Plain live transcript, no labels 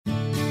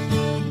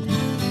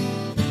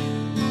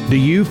Do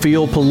you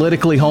feel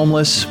politically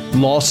homeless,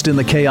 lost in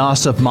the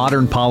chaos of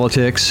modern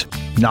politics,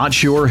 not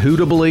sure who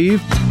to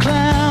believe?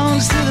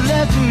 Clowns to the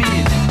left of me,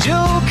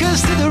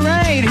 jokers to the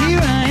right. Here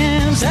I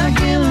am, stuck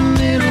in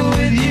the middle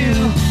with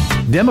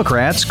you.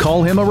 Democrats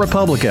call him a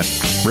Republican.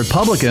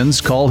 Republicans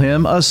call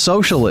him a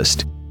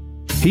socialist.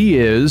 He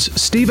is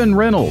Stephen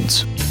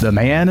Reynolds, the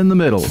man in the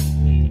middle.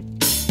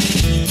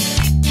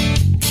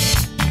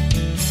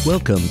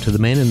 Welcome to the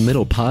Man in the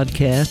Middle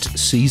podcast,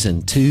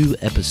 Season 2,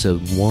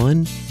 Episode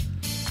 1.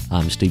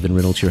 I'm Stephen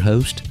Reynolds, your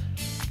host,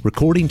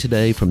 recording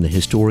today from the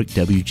historic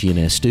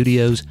WGNS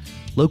studios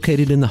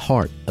located in the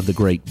heart of the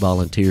great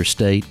volunteer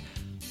state,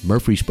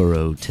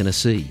 Murfreesboro,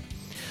 Tennessee.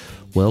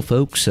 Well,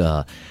 folks,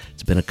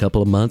 it's been a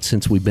couple of months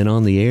since we've been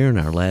on the air in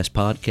our last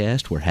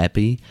podcast. We're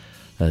happy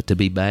to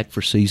be back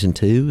for Season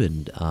 2.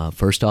 And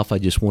first off, I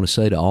just want to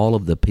say to all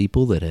of the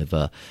people that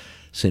have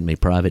sent me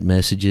private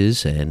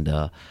messages and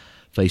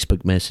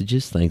Facebook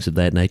messages, things of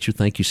that nature,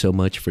 thank you so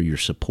much for your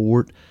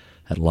support.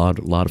 Had a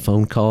lot of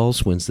phone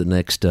calls. When's the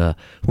next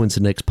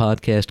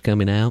podcast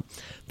coming out?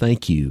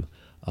 Thank you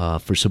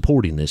for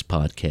supporting this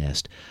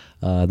podcast.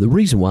 The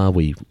reason why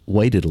we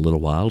waited a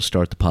little while to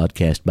start the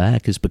podcast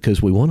back is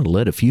because we wanted to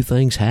let a few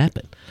things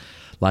happen,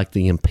 like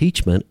the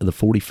impeachment of the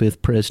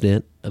 45th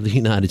President of the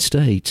United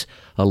States,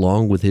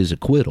 along with his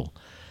acquittal.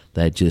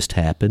 That just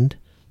happened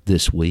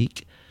this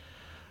week.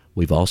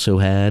 We've also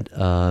had,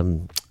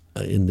 in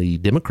the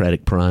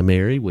Democratic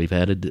primary, we've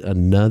had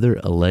another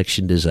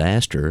election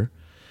disaster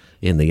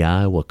in the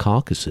Iowa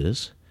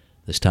caucuses.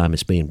 This time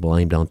it's being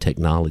blamed on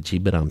technology,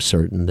 but I'm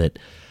certain that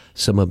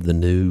some of the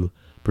new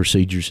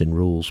procedures and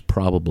rules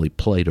probably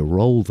played a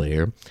role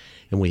there.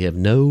 And we have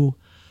no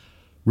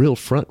real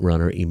front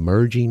runner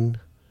emerging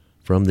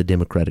from the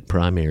Democratic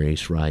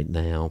primaries right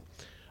now,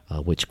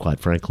 which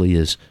quite frankly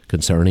is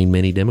concerning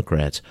many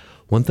Democrats.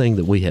 One thing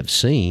that we have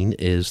seen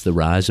is the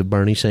rise of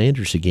Bernie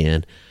Sanders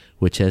again,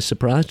 which has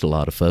surprised a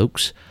lot of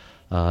folks,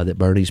 that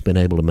Bernie's been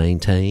able to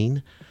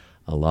maintain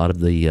a lot of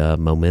the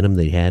momentum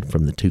they had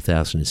from the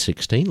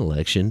 2016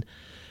 election.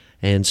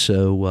 And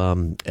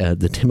so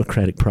the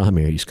Democratic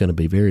primary is going to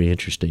be very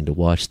interesting to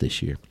watch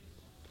this year.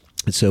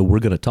 And so we're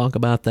going to talk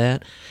about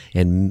that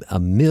and a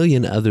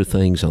million other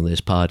things on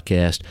this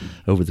podcast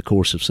over the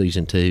course of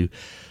Season 2.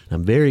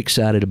 I'm very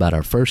excited about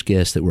our first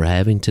guest that we're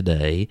having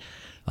today.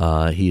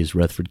 He is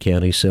Rutherford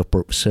County's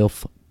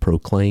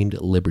self-proclaimed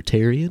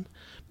libertarian.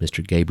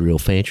 Mr. Gabriel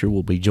Fancher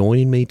will be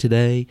joining me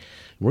today.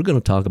 We're going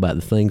to talk about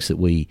the things that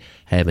we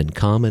have in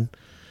common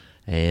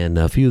and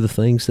a few of the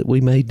things that we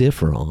may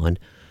differ on.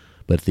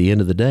 But at the end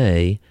of the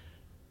day,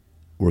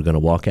 we're going to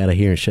walk out of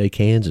here and shake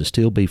hands and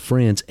still be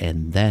friends,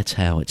 and that's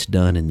how it's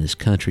done in this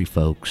country,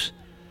 folks.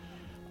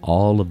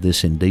 All of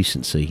this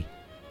indecency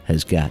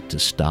has got to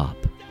stop.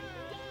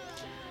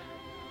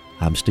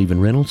 I'm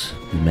Stephen Reynolds,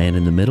 the man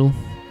in the middle.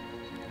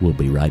 We'll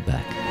be right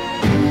back.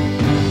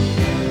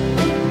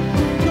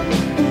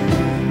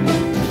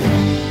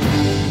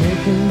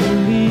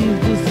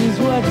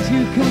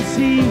 You can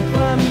see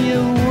from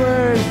your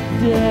worst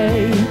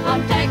day.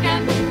 I'm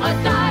taking a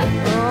dive.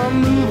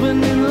 I'm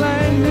moving in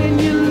line, then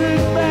you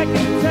look back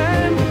in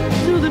time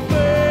to the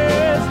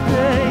first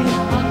day.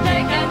 I'm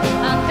taking.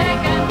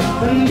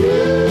 And you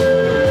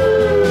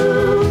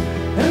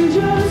and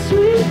your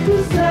sweet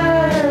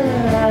desire.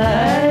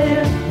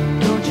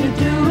 Don't you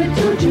do it,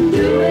 don't you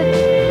do it.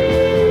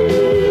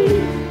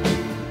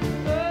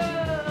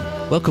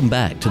 Welcome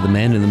back to the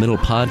Man in the Middle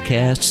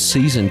podcast,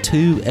 Season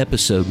 2,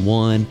 Episode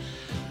 1.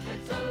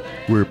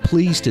 We're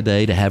pleased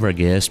today to have our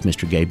guest,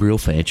 Mr. Gabriel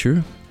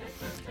Fancher,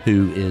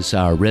 who is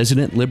our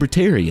resident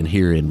libertarian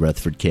here in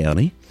Rutherford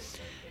County.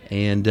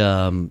 And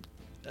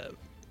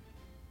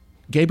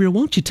Gabriel,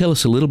 why don't you tell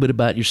us a little bit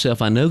about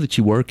yourself? I know that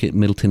you work at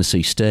Middle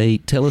Tennessee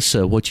State. Tell us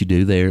what you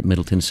do there at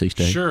Middle Tennessee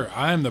State. Sure.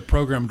 I am the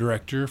program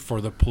director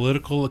for the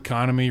Political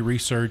Economy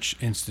Research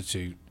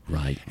Institute.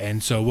 Right.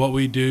 And so what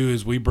we do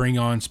is we bring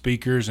on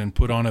speakers and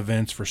put on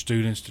events for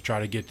students to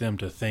try to get them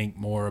to think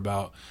more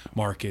about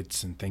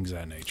markets and things of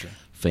that nature.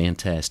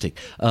 Fantastic.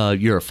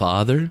 You're a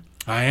father?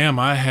 I am.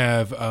 I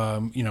have,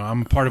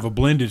 I'm part of a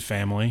blended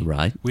family.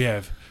 Right. We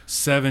have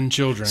 7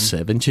 children.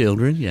 7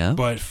 children, yeah.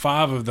 But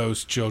 5 of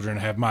those children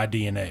have my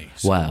DNA.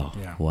 So, wow.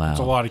 Yeah, wow. It's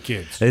a lot of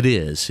kids. It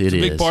is. It's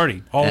a big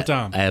party all the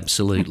time.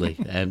 Absolutely.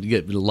 And you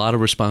get a lot of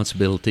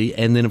responsibility.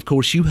 And then, of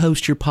course, you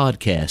host your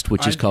podcast,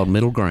 which is called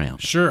Middle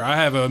Ground. Sure. I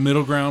have a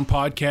Middle Ground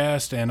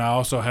podcast, and I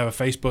also have a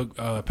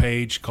Facebook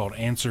page called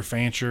Answer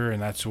Fancher,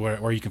 and that's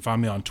where you can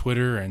find me on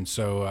Twitter. And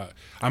so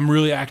I'm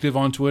really active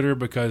on Twitter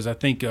because I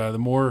think the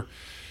more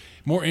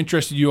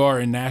interested you are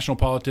in national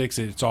politics,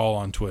 it's all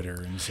on Twitter,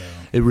 and so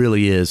it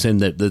really is. And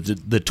the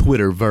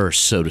Twitterverse,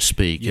 so to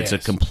speak, yes.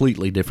 It's a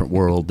completely different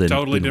world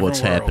than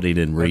what's happening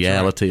in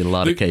reality in a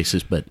lot of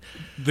cases. But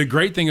The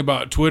great thing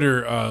about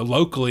Twitter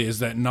locally is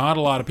that not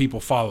a lot of people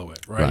follow it,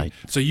 right?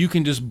 So you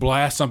can just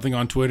blast something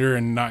on Twitter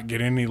and not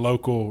get any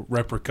local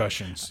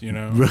repercussions, you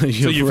know? Right,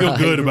 so you feel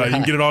good about it. You right.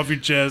 can get it off your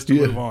chest and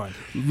move on.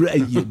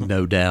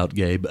 No doubt,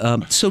 Gabe.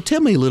 So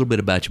tell me a little bit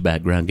about your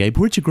background, Gabe.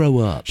 Where'd you grow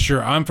up?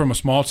 Sure. I'm from a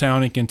small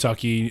town in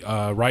Kentucky,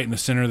 right in the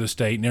center of the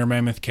state, near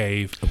Mammoth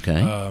Cave.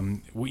 Okay.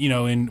 You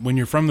know, and when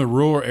you're from the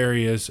rural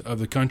areas of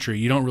the country,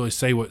 you don't really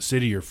say what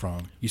city you're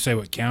from. You say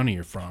what county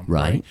you're from,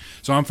 right?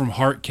 So I'm from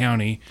Hart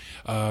County.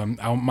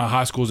 My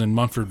high school's in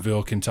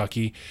Munfordville,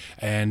 Kentucky,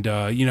 and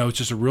you know, it's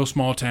just a real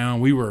small town.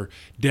 We were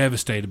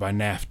devastated by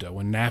NAFTA.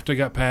 When NAFTA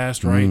got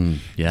passed, right?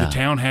 Yeah. The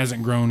town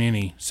hasn't grown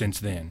any since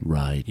then.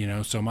 Right. You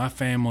know, so my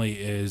family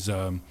is,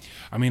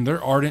 I mean,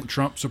 they're ardent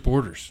Trump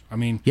supporters. I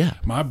mean, Yeah.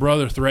 my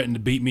brother threatened to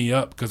beat me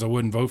up because I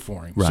wouldn't vote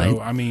for him. Right. So,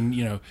 I mean,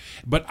 you know,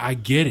 but I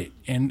get it.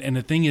 And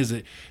the thing is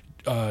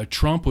that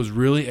Trump was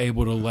really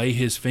able to lay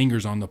his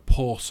fingers on the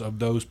pulse of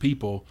those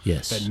people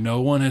Yes. that no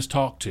one has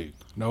talked to.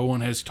 No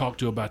one has talked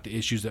to about the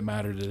issues that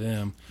matter to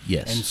them.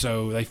 Yes. And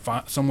so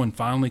someone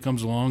finally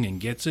comes along and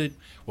gets it.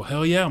 Well,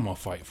 hell yeah, I'm gonna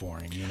fight for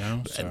him. You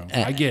know, so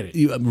I get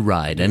it.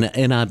 Right,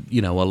 and I,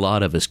 you know, a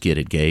lot of us get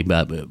it, Gabe.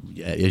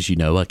 As you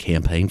know, I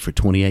campaigned for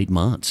 28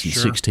 months in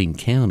Sure. 16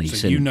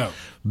 counties, So and you know.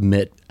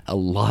 met a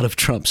lot of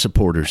Trump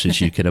supporters, as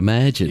you can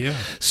imagine. Yeah.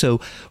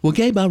 So, well,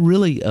 Gabe, I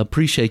really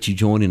appreciate you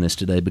joining us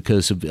today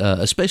because of,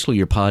 especially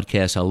your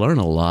podcast. I learn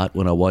a lot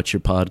when I watch your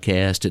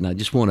podcast, and I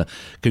just want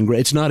to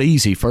It's not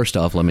easy, first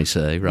off, let me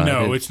say, right?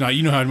 No, it's not.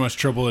 You know how much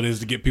trouble it is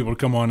to get people to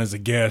come on as a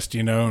guest,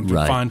 you know, and to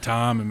Right. find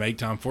time and make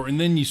time for it. And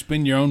then you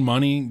spend your own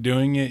money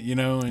doing it, you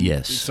know. And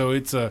Yes. So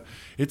it's a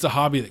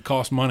hobby that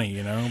costs money,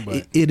 you know.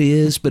 But It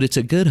is, but it's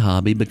a good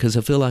hobby because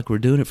I feel like we're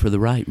doing it for the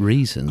right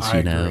reasons. I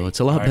You know, agree. it's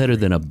a lot I better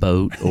agree. than a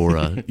boat or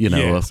a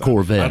yes, a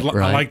Corvette,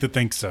 right? I like to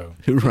think so.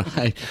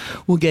 Right.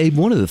 Well, Gabe,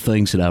 one of the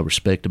things that I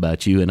respect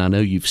about you, and I know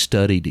you've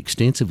studied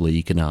extensively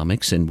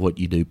economics and what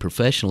you do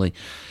professionally,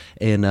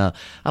 and I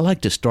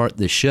like to start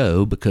this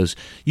show because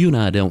you and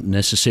I don't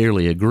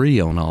necessarily agree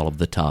on all of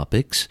the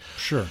topics.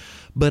 Sure.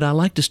 But I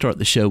like to start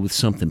the show with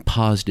something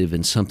positive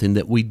and something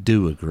that we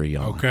do agree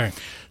on. Okay.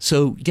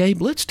 So, Gabe,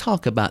 let's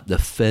talk about the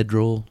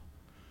federal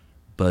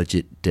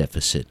budget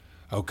deficit.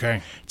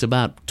 Okay. It's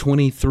about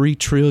 $23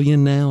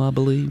 trillion now, I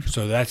believe.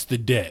 So that's the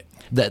debt.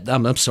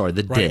 I'm sorry,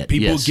 the Right. debt.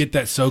 People yes. get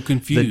that so the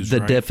confused.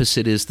 right?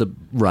 deficit is the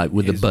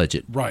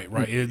budget. Right.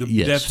 The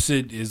Yes.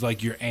 deficit is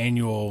like your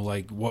annual,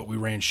 like what we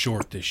ran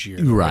short this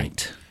year.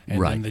 Right. And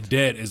right. then the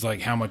debt is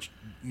like how much,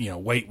 you know,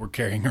 weight we're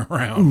carrying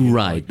around. You know,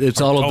 Right. like It's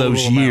our all of total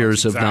those amounts.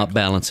 years of not Exactly.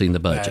 balancing the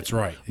budget. That's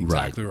right.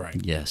 Exactly right.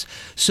 Yes.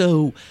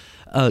 So,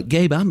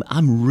 Gabe,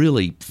 I'm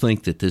really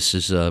think that this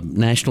is a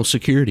national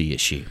security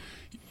issue.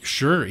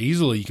 Sure,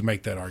 easily you can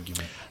make that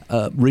argument.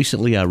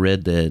 Recently, I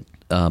read that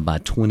by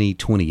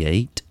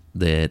 2028,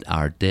 that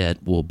our debt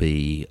will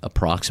be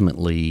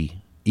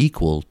approximately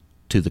equal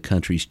to the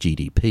country's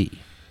GDP.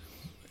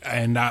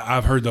 And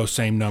I've heard those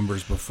same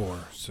numbers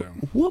before. So,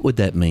 What would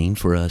that mean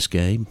for us,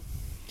 Gabe?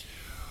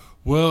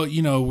 well,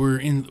 you know,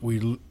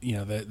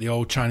 the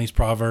old Chinese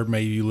proverb,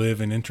 "May you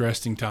live in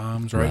interesting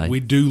times," right? Right. We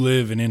do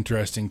live in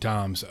interesting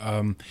times.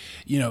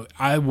 You know,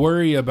 I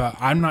worry about.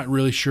 I'm not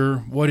really sure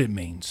what it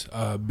means.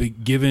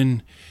 But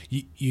given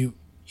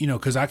you know,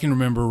 because I can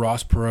remember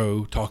Ross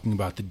Perot talking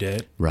about the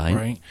debt,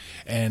 Right.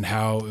 and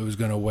how it was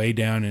going to weigh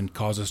down and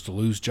cause us to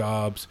lose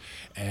jobs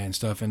and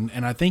stuff. And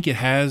I think it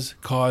has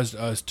caused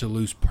us to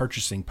lose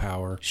purchasing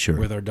power Sure.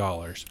 with our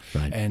dollars.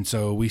 Right. And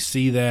so we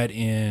see that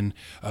in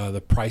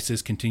the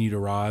prices continue to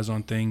rise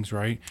on things,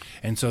 right?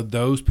 And so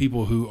those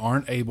people who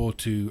aren't able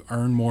to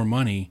earn more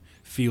money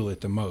feel it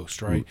the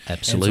most, right?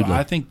 Absolutely. And so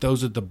I think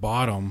those at the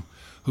bottom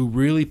who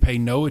really pay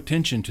no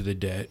attention to the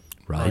debt,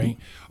 Right.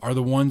 are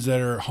the ones that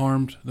are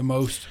harmed the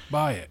most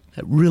by it.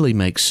 That really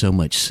makes so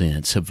much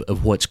sense of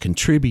what's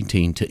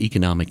contributing to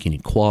economic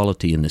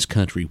inequality in this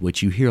country,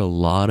 which you hear a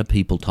lot of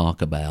people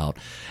talk about.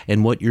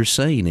 And what you're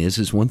saying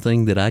is one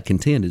thing that I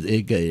contend,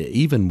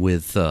 even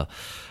with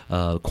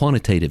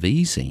quantitative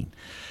easing,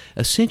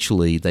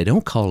 essentially they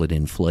don't call it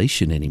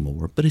inflation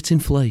anymore, but it's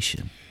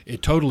inflation.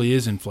 It totally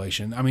is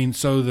inflation. I mean,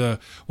 so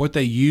what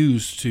they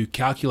use to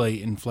calculate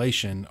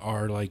inflation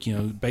are like, you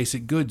know,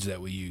 basic goods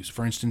that we use.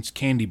 For instance,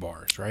 candy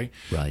bars, right?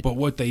 Right. But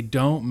what they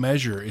don't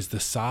measure is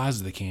the size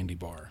of the candy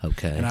bar.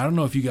 Okay. And I don't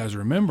know if you guys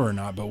remember or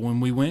not, but when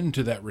we went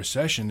into that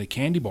recession, the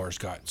candy bars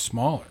got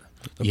smaller.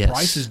 The Yes.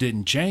 prices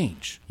didn't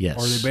change. Yes.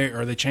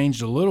 Or they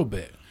changed a little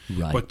bit.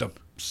 Right. But the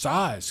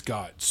size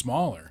got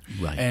smaller.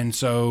 Right. And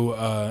so,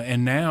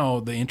 and now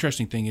the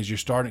interesting thing is we're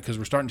starting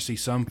to see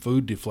some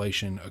food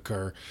deflation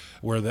occur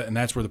and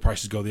that's where the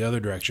prices go the other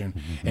direction.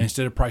 Mm-hmm. And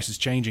instead of prices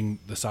changing,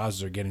 the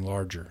sizes are getting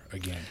larger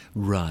again.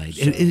 Right.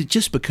 So- It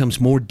just becomes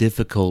more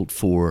difficult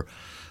for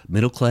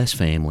middle-class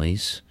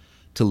families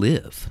to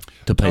live,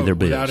 to pay their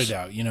bills. Without a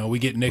doubt. You know, we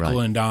get nickel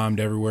Right. and dimed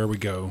everywhere we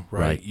go,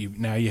 right? Right.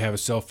 Now you have a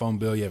cell phone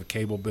bill, you have a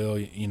cable bill,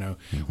 you know.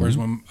 Whereas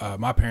when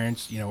my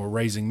parents, you know, were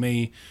raising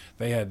me,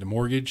 they had the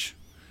mortgage,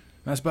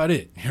 That's about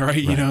it,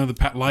 right? You know,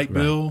 the light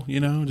bill, you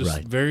know,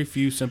 just very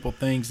few simple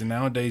things. And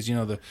nowadays, you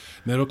know, the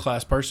middle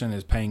class person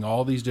is paying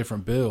all these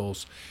different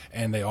bills,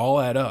 and they all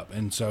add up.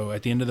 And so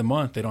at the end of the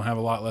month, they don't have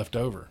a lot left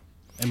over.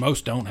 And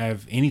most don't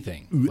have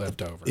anything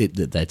left over.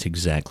 That's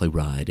exactly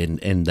right.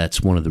 And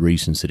that's one of the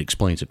reasons that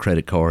explains the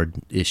credit card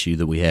issue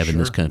that we have in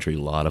this country. A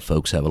lot of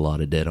folks have a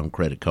lot of debt on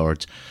credit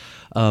cards.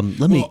 Go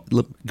ahead. I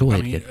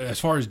mean,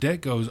 as far as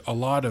debt goes, a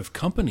lot of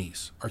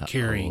companies are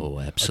carrying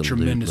a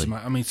tremendous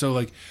amount. I mean,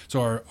 so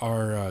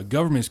our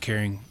government is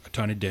carrying a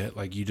ton of debt,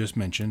 like you just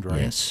mentioned,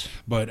 right? Yes.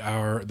 But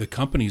the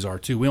companies are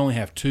too. We only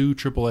have 2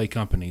 AAA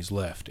companies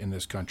left in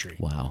this country.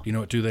 Wow. Do you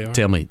know what 2 they are?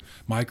 Tell me.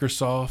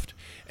 Microsoft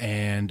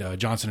and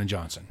Johnson &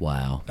 Johnson.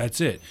 Wow.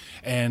 That's it.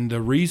 And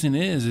the reason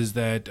is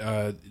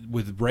that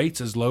with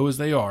rates as low as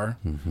they are,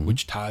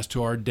 which ties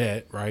to our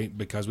debt, right?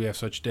 Because we have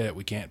such debt,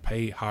 we can't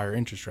pay higher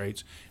interest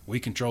rates. We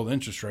control the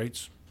interest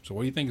rates. So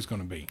what do you think it's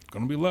going to be? It's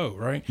going to be low,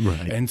 right?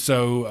 Right. And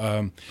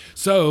so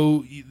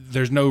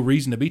there's no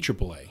reason to be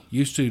AAA.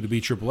 Used to be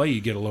AAA,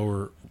 you get a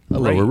lower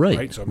rate.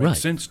 Right? So it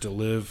makes sense to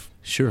live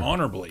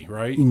honorably,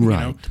 right?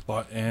 Right. You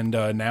know? And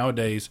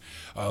nowadays,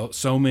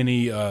 so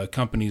many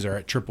companies are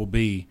at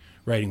BBB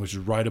rating, which is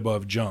right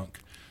above junk.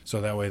 So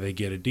that way they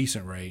get a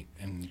decent rate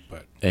and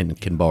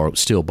can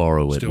still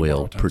borrow at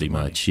will, pretty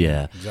much.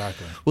 Yeah,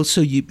 exactly. Well,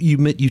 so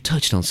you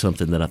touched on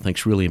something that I think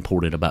is really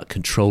important about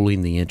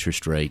controlling the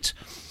interest rates,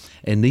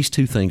 and these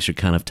two things are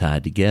kind of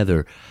tied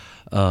together.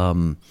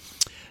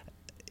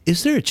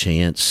 Is there a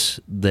chance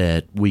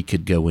that we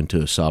could go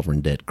into a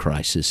sovereign debt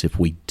crisis if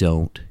we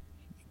don't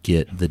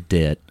get the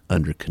debt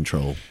under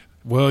control?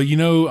 Well, you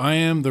know, I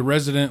am the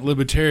resident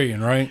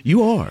libertarian, right?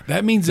 You are.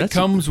 That means it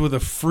comes with a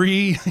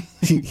free,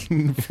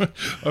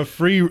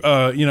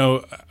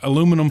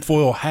 aluminum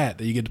foil hat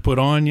that you get to put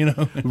on, you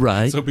know,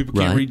 right? So people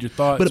can't read your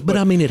thoughts. But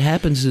I mean, it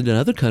happens in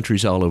other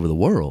countries all over the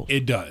world.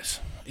 It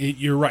does.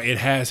 You're right. It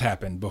has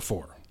happened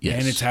before. Yes.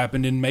 And it's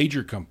happened in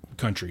major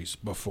countries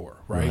before,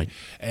 right?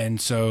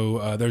 And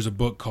so there's a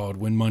book called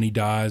When Money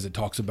Dies that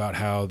talks about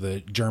how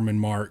the German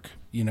mark,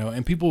 you know,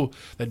 and people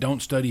that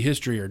don't study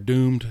history are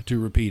doomed to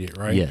repeat it,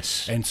 right?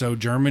 Yes. And so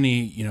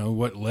Germany, you know,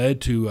 what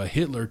led to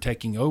Hitler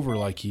taking over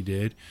like he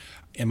did,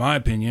 in my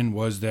opinion,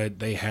 was that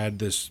they had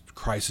this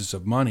crisis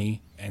of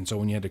money. And so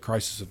when you had the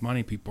crisis of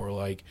money, people are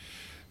like,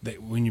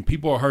 when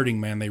people are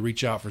hurting, man, they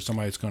reach out for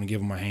somebody that's going to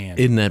give them a hand.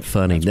 Isn't that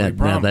funny?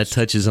 Now that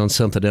touches on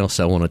something else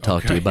I want to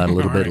talk to you about a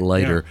little bit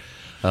later.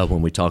 Yeah.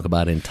 When we talk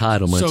about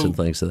entitlements and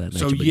things of that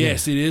nature. So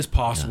yes, it is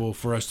possible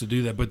for us to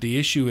do that, but the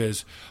issue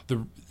is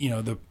the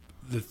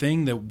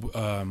thing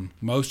that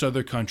most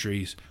other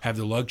countries have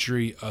the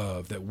luxury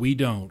of that we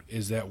don't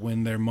is that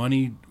when their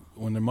money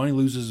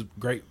loses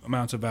great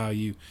amounts of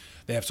value,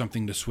 they have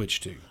something to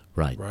switch to.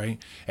 Right.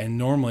 And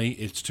normally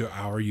it's to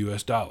our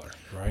U.S. dollar,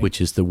 right?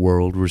 Which is the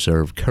world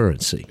reserve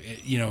currency.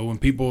 You know,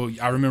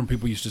 I remember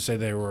people used to say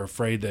they were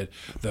afraid that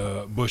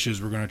the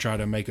Bushes were going to try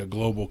to make a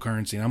global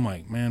currency. And I'm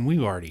like, man, we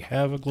already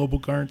have a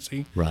global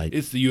currency. Right.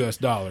 It's the U.S.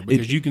 dollar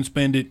because you can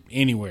spend it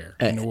anywhere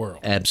in the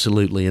world.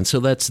 Absolutely. And so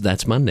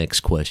that's my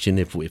next question.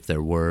 If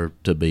there were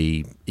to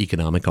be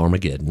economic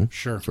Armageddon,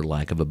 for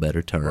lack of a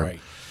better term,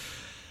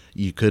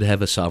 you could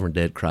have a sovereign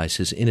debt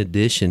crisis in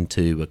addition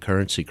to a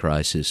currency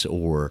crisis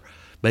or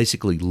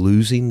basically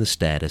losing the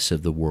status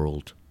of the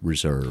world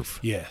reserve.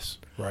 Yes,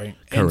 right.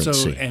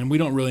 Currency. And we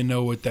don't really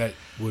know what that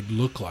would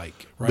look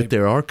like, right? But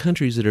there are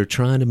countries that are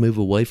trying to move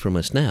away from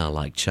us now,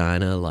 like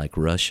China, like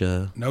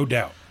Russia. No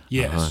doubt.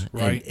 Yes,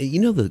 right. And,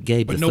 you know,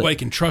 but nobody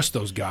can trust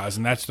those guys,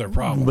 and that's their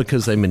problem.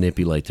 Because they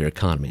manipulate their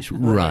economies.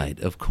 Right,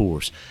 of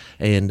course.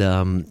 And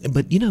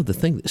but, you know, the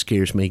thing that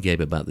scares me,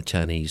 Gabe, about the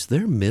Chinese,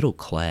 their middle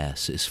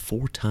class is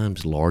 4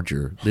 times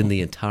larger than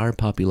the entire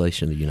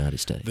population of the United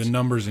States. The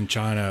numbers in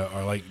China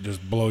are like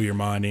just blow your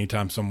mind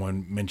anytime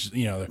someone mentions,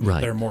 you know,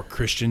 there are more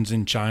Christians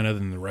in China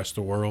than the rest of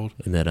the world.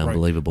 Isn't that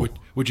unbelievable?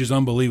 Which is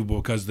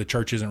unbelievable because the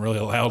church isn't really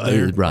allowed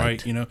there,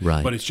 right? You know,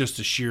 but it's just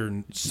the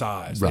sheer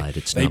size. Right,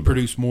 they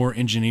produce more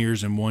engineers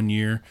in 1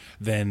 year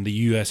than the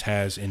U.S.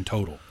 has in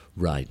total.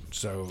 Right.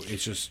 So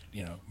it's just,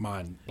 you know,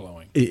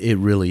 mind-blowing. It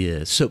really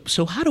is.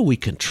 So how do we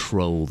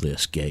control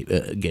this,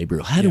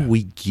 Gabriel? How do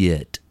we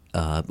get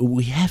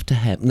we have to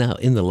have – now,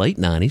 in the late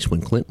 90s when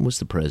Clinton was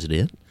the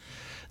president,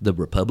 the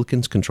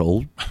Republicans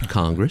controlled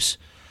Congress,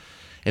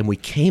 and we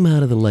came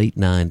out of the late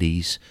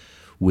 90s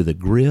with a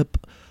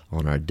grip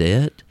on our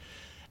debt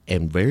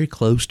and very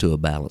close to a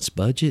balanced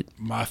budget.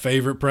 My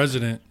favorite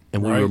president.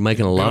 And we were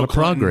making a lot of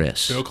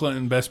progress. Bill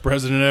Clinton, best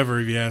president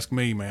ever, if you ask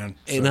me, man.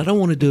 So. And I don't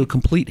want to do a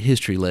complete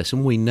history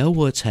lesson. We know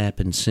what's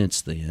happened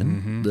since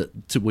then.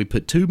 We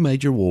put 2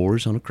 major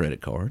wars on a credit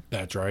card.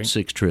 That's right.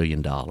 $6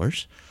 trillion.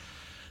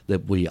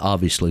 That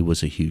obviously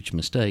was a huge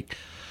mistake.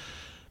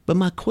 But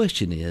my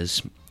question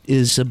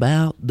is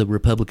about the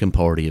Republican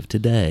Party of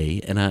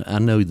today. And I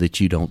know that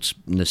you don't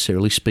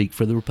necessarily speak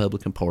for the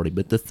Republican Party,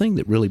 but the thing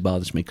that really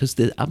bothers me, because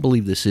I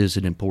believe this is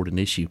an important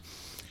issue,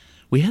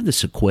 we had the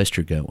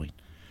sequester going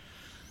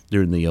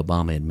during the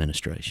Obama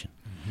administration,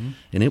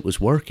 and it was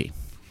working.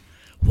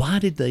 Why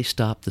did they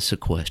stop the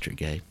sequester,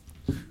 Gabe?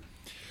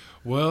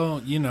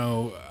 Well,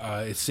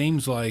 it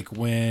seems like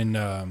when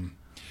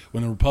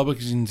the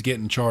Republicans get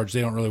in charge,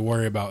 they don't really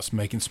worry about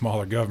making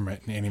smaller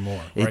government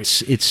anymore. Right?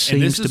 It seems to be that way.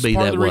 And this is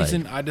part of the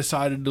reason I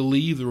decided to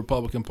leave the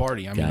Republican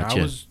Party. I mean,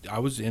 Gotcha. I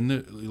was in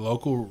the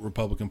local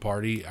Republican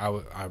Party.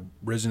 I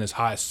risen as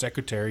high as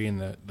secretary in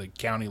the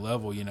county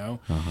level,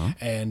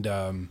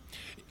 and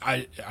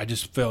I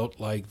just felt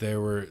like they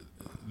were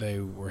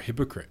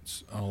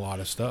hypocrites on a lot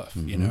of stuff,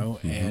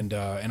 and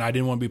I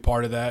didn't want to be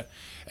part of that.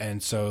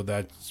 And so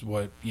that's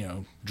what,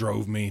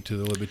 drove me to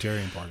the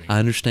Libertarian Party. I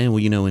understand.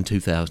 Well, in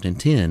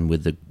 2010,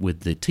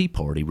 with the Tea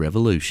Party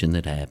revolution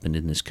that happened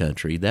in this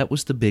country, that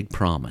was the big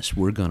promise.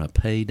 We're going to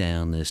pay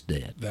down this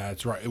debt.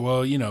 That's right.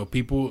 Well,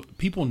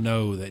 people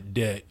know that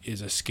debt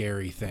is a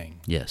scary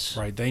thing. Yes.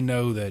 Right. They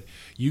know that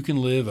you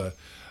can live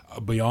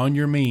beyond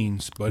your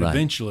means, but Right.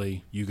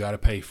 eventually you got to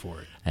pay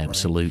for it.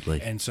 Absolutely.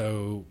 Right? And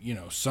so,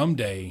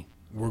 someday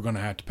we're going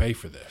to have to pay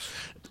for this.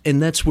 And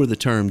that's where the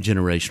term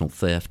generational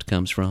theft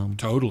comes from.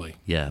 Totally.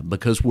 Yeah,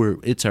 because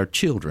it's our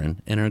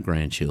children and our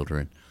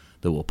grandchildren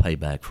that will pay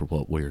back for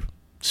what we're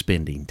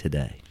spending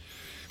today.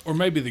 Or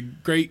maybe the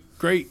great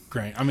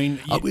grand. I mean,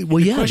 the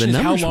question is,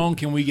 how numbers long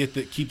can we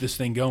keep this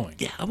thing going?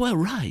 Yeah, well,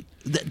 right.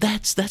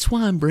 That's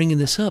why I'm bringing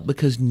this up,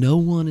 because no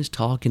one is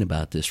talking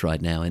about this right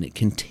now, and it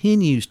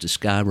continues to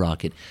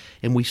skyrocket,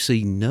 and we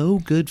see no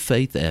good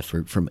faith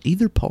effort from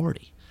either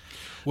party.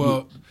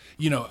 Well,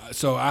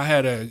 so I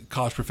had a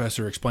college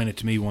professor explain it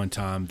to me one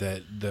time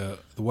that the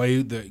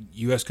way the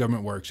U.S.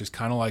 government works is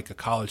kind of like a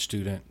college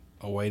student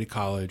away to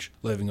college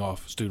living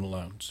off student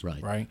loans.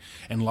 Right.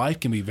 And life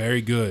can be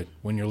very good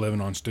when you're living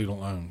on student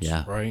loans.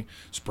 Yeah. Right.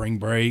 Spring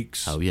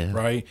breaks. Oh, yeah.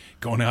 Right.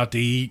 Going out to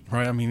eat.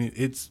 Right. I mean,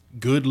 it's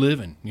good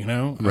living,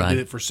 Right. I did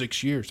it for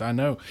 6 years. I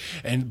know.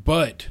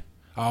 But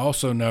I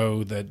also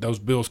know that those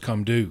bills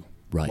come due.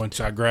 Right. Once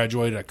I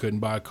graduated, I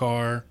couldn't buy a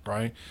car,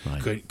 right?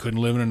 Right. Couldn't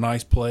live in a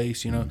nice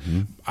place,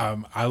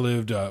 Mm-hmm. I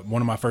lived,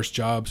 one of my first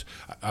jobs,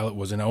 I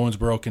was in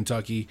Owensboro,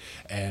 Kentucky,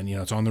 and,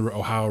 it's on the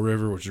Ohio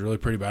River, which is really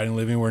pretty, but I didn't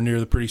live anywhere near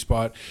the pretty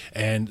spot.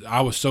 And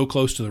I was so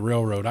close to the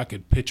railroad, I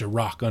could pitch a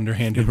rock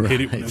underhanded and hit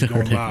it when it was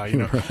going by,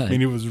 Right. I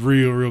mean, it was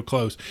real, real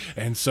close.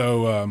 And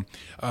so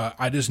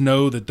I just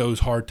know that those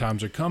hard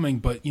times are coming.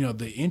 But,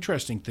 the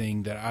interesting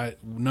thing that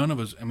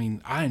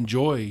I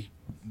enjoy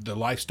the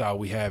lifestyle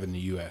we have in the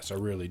U.S. I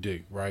really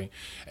do, right?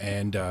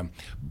 And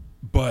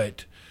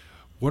but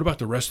what about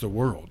the rest of the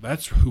world?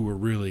 That's who we're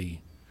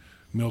really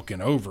milking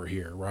over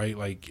here, right?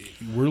 Like,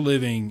 we're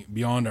living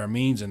beyond our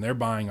means, and they're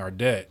buying our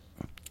debt.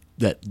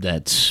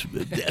 That's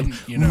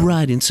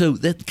right, and so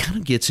that kind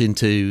of gets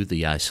into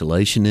the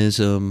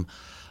isolationism.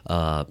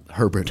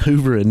 Herbert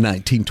Hoover in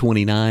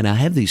 1929. I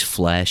have these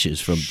flashes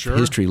from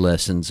history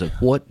lessons of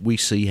what we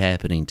see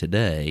happening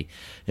today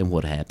and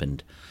what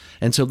happened.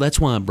 And so that's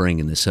why I'm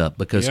bringing this up,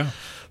 because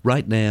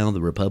right now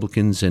the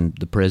Republicans and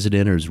the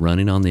president are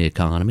running on the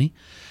economy.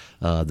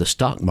 The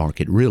stock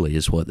market really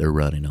is what they're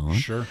running on.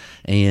 Sure.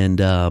 And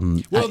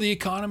the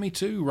economy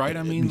too, right?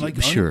 I mean, like,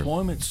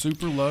 unemployment's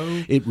super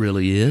low. It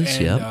really is.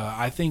 And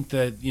I think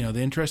that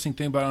the interesting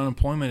thing about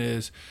unemployment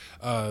is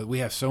we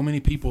have so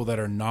many people that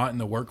are not in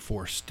the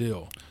workforce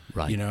still.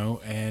 Right.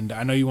 And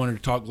I know you wanted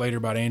to talk later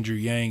about Andrew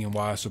Yang and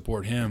why I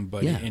support him,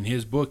 but in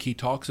his book he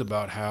talks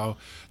about how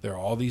there are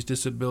all these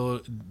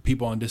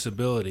people on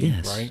disability,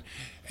 right?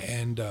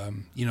 And a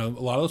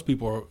lot of those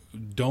people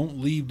don't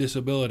leave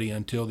disability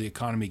until the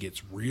economy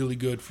gets really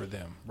good for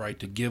them, right?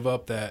 To give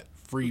up that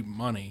free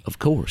money, of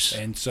course.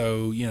 And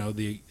so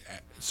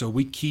so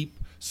we keep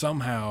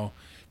somehow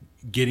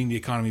getting the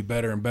economy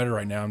better and better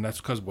right now, and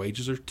that's because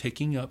wages are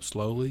ticking up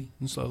slowly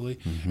and slowly.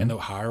 Mm-hmm. And the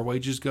higher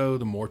wages go,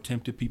 the more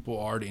tempted people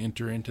are to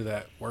enter into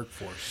that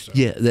workforce. So.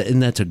 Yeah,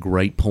 and that's a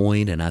great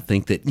point. And I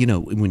think that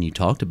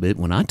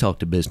when I talk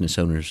to business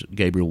owners,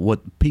 Gabriel,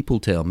 what people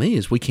tell me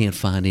is we can't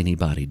find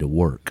anybody to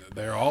work.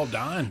 They're all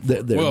dying.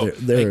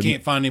 They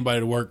can't find anybody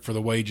to work for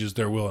the wages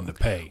they're willing to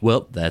pay.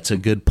 Well, that's a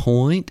good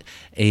point.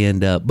 And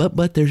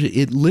but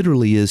it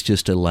literally is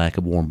just a lack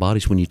of warm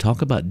bodies. When you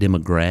talk about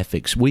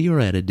demographics, we are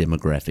at a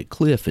demographic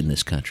cliff in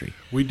this country.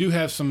 We do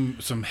have some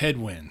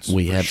headwinds.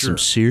 We have some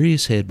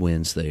serious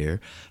headwinds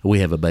there. We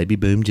have a baby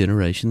boom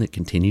generation that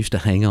continues to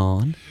hang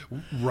on.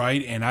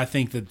 Right, and I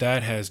think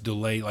that has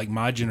delayed, like,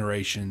 my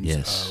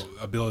generation's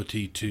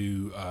ability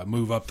to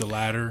move up the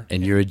ladder.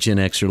 And you're a Gen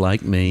Xer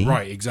like me.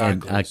 Right,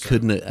 exactly. And I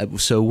couldn't.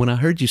 So when I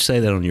heard you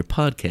say that on your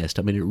podcast,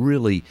 I mean, it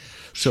really.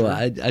 So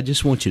I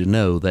just want you to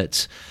know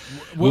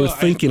we're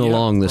thinking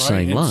along the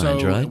same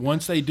lines, right?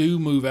 Once they do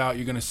move out,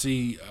 you're going to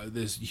see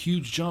this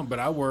huge jump. But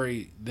I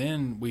worry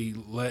then we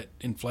let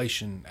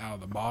inflation out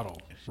of the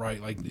bottle,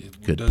 right? Like,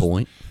 good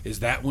point.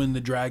 Is that when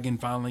the dragon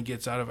finally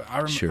gets out of it?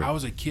 I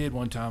was a kid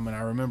one time, and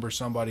I remember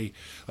somebody,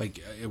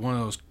 like, at one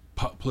of those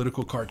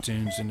political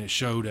cartoons, and it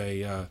showed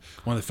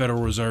one of the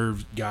Federal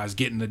Reserve guys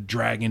getting the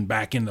dragon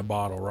back in the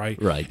bottle,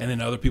 right? Right. And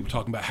then other people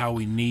talking about how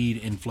we need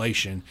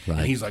inflation, Right.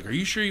 and he's like, "Are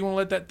you sure you want to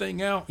let that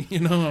thing out?"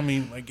 I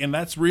mean, like, and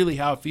that's really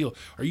how I feel.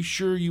 Are you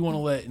sure you want to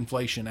let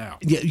inflation out?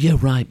 Yeah,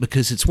 right.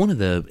 Because it's one of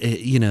the,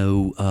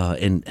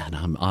 and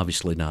I'm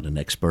obviously not an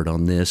expert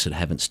on this and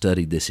haven't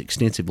studied this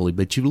extensively,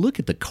 but you look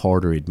at the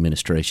Carter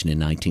administration in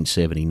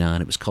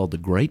 1979, it was called the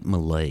Great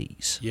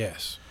Malaise.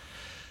 Yes.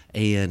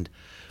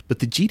 But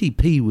the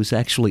GDP was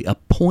actually a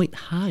point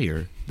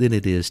higher than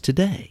it is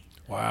today.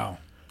 Wow.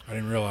 I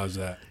didn't realize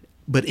that.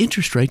 But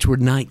interest rates were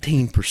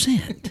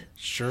 19%.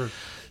 Sure.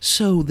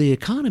 So the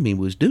economy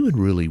was doing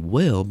really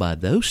well by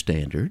those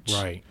standards.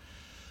 Right.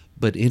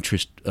 But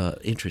interest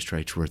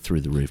rates were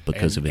through the roof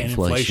because of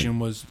inflation. And inflation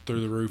was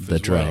through the roof The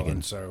as dragon. well.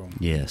 And so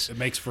Yes. it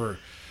makes for,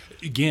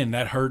 again,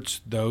 that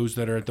hurts those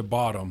that are at the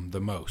bottom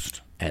the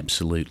most.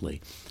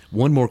 Absolutely.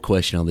 One more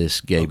question on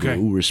this, Gabriel.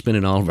 Okay. We're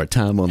spending all of our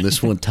time on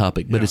this one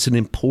topic, but Yeah. it's an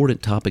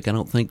important topic. I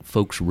don't think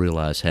folks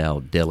realize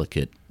how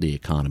delicate the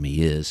economy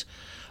is.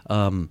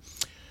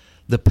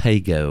 The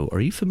PAYGO.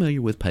 Are you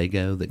familiar with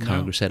PAYGO that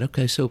Congress had?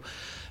 Okay, so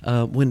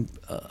when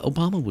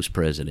Obama was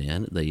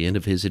president, at the end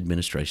of his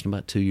administration,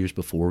 about 2 years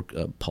before,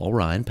 Paul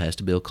Ryan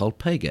passed a bill called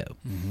PAYGO.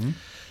 Mm-hmm.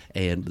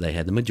 And they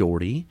had the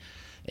majority.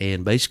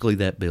 And basically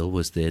that bill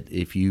was that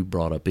if you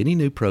brought up any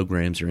new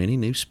programs or any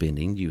new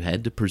spending, you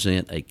had to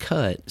present a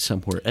cut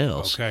somewhere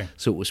else. Okay.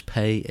 So it was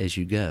pay as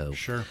you go.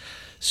 Sure.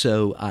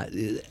 So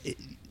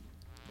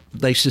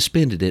they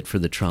suspended it for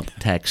the Trump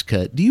tax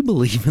cut. Do you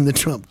believe in the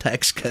Trump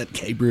tax cut,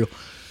 Gabriel?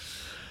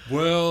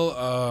 Well,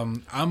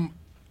 I'm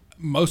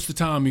most of the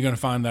time you're going to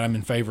find that I'm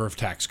in favor of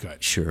tax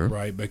cuts. Sure.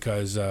 Right,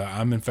 because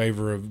I'm in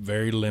favor of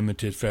very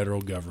limited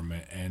federal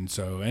government, and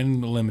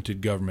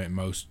limited government at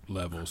most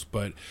levels.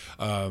 But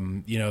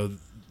when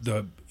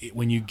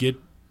you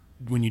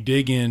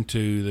dig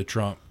into the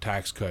Trump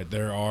tax cut,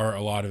 there are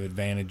a lot of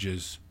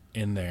advantages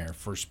in there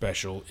for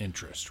special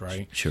interest,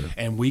 right? Sure.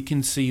 And we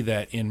can see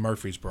that in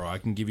Murfreesboro. I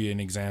can give you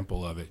an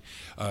example of it.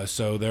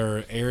 So there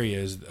are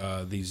areas,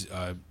 these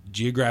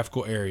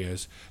geographical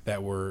areas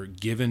that were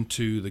given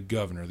to the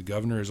governor. The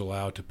governor is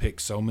allowed to pick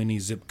so many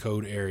zip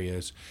code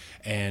areas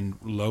and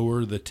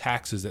lower the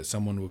taxes that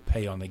someone would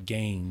pay on the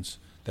gains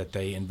that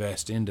they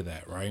invest into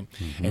that, right?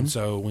 Mm-hmm. And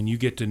so when you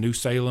get to New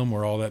Salem,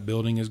 where all that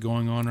building is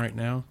going on right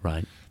now,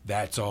 right,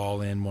 that's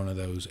all in one of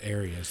those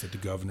areas that the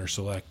governor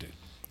selected.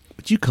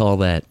 Would you call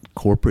that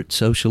corporate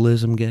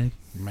socialism, Gabe?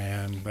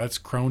 Man, that's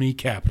crony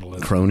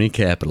capitalism. Crony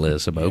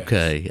capitalism. Yes.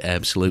 Okay,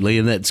 absolutely.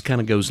 And that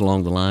kind of goes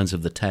along the lines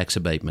of the tax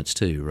abatements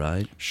too,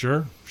 right?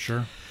 Sure.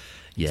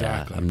 Yeah,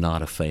 Exactly. I'm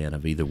not a fan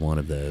of either one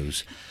of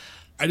those.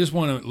 I just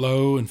want it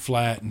low and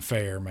flat and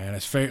fair, man.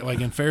 It's fair.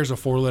 Like, and fair is a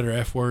 4-letter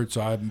F word,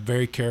 so I'm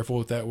very careful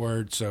with that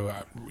word. So,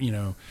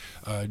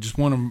 just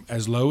want them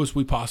as low as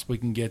we possibly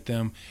can get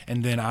them.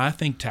 And then I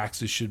think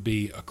taxes should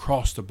be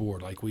across the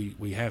board. Like,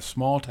 we have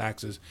small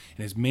taxes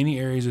in as many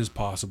areas as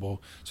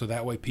possible, so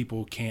that way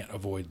people can't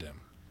avoid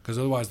them, because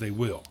otherwise they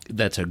will.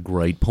 That's a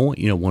great point.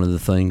 One of the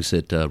things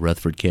that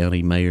Rutherford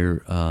County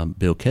Mayor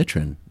Bill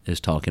Ketron is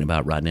talking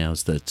about right now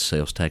is the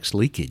sales tax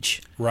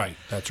leakage. Right,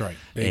 that's right.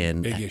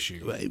 Big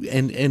issue.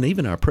 And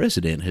even our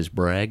president has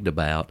bragged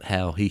about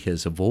how he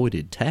has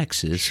avoided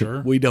taxes. Sure.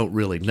 We don't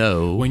really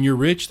know. When you're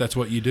rich, that's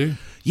what you do.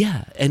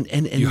 Yeah, and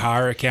You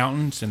hire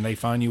accountants, and they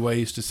find you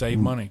ways to save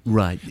money.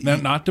 right. Now,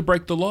 not to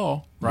break the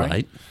law,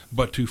 right?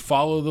 But to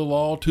follow the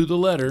law to the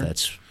letter.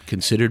 That's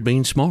considered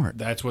being smart.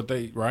 That's what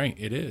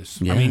it is.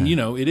 Yeah. I mean,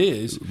 it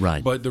is.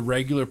 Right. But the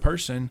regular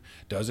person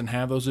doesn't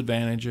have those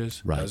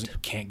advantages. Right.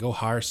 Can't go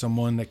hire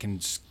someone that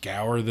can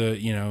scour the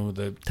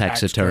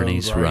Tax code,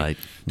 attorneys, right.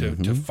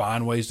 To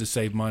find ways to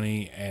save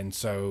money. And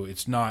so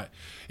it's not,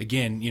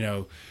 again,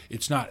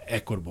 it's not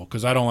equitable,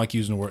 because I don't like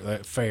using the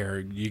word fair.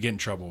 You get in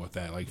trouble with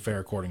that, like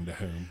fair according to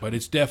whom. But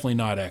it's definitely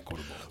not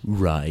equitable.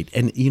 Right.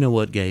 And you know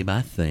what, Gabe?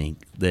 I think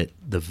that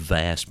the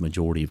vast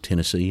majority of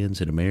Tennesseans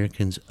and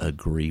Americans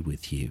agree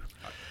with you.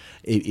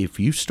 If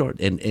you start,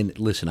 and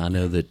listen, I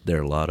know that there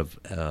are a lot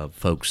of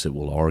folks that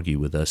will argue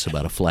with us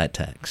about a flat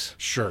tax.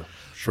 Sure.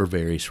 For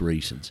various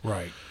reasons.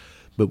 Right.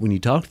 But when you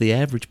talk to the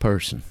average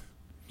person,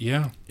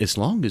 yeah, as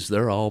long as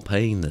they're all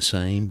paying the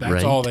same rate.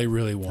 That's all they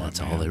really want.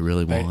 That's man. all they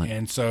really want.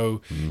 And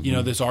so,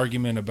 this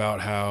argument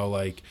about how,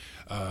 like,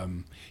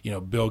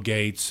 Bill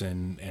Gates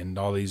and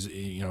all these,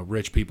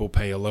 rich people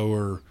pay a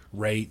lower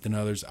rate than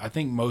others. I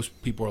think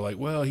most people are like,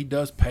 well, he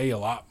does pay a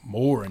lot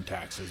more in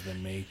taxes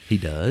than me. He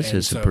does,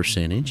 as a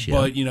percentage. Yeah.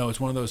 But, it's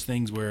one of those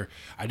things where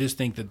I just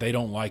think that they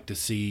don't like to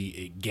see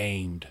it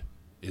gamed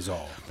is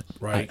all,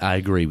 right? I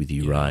agree with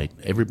you, right?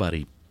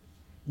 Everybody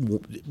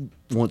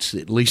wants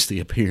at least the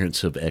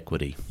appearance of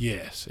equity.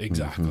 Yes,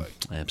 exactly.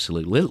 Mm-hmm.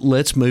 Absolutely.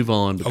 Let's move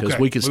on, because Okay,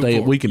 we can move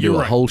forward. We can do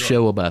a whole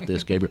show about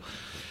this, Gabriel.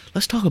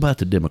 Let's talk about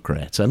the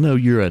Democrats. I know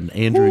you're an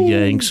Andrew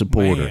Yang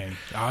supporter. Man,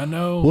 I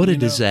know. What a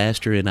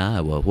disaster in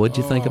Iowa. What'd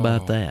you think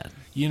about that?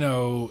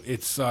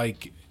 It's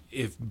like,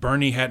 if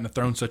Bernie hadn't have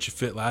thrown such a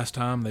fit last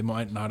time, they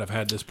might not have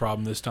had this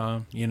problem this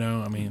time.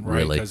 Right?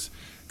 Really?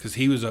 because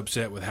he was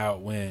upset with how it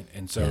went,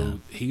 and so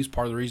he's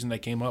part of the reason they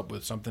came up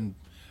with something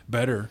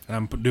better. And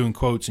I'm doing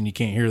quotes, and you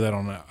can't hear that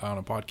on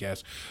a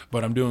podcast,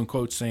 but I'm doing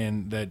quotes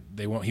saying that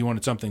he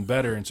wanted something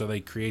better, and so they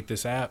create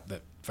this app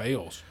that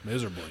fails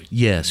miserably.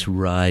 Yes,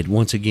 right.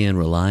 Once again,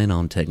 relying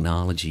on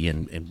technology,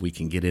 and we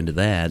can get into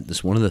that.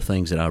 That's one of the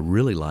things that I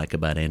really like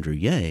about Andrew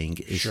Yang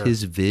is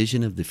his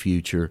vision of the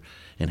future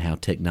and how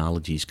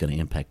technology is going to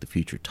impact the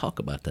future. Talk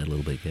about that a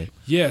little bit, Gabe.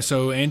 Yeah,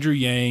 so Andrew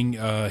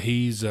Yang,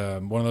 he's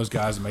one of those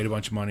guys that made a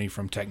bunch of money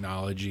from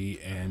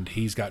technology, and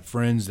he's got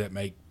friends that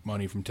make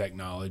money from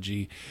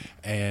technology,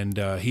 and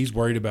he's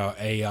worried about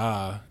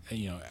AI,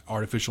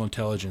 artificial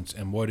intelligence,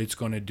 and what it's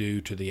going to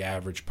do to the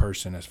average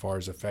person as far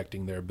as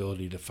affecting their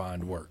ability to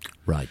find work.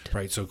 Right.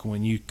 So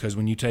when you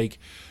take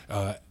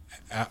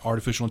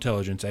artificial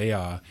intelligence,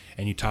 AI,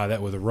 and you tie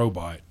that with a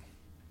robot,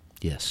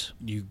 yes,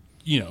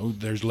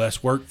 there's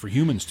less work for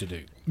humans to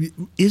do.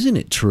 Isn't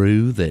it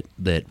true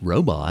that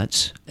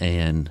robots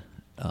and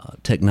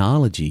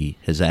technology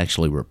has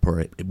actually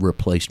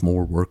replaced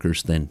more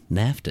workers than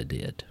NAFTA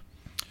did?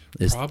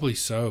 Probably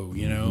so.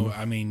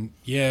 I mean,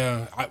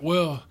 yeah.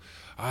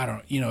 I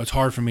don't. It's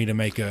hard for me to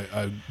make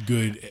a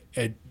good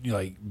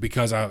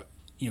because I.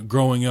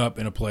 Growing up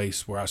in a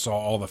place where I saw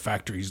all the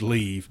factories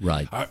leave,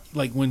 right?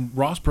 Like when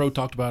Ross Perot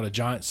talked about a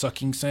giant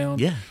sucking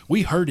sound, yeah,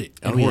 we heard it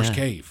in Horse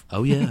Cave.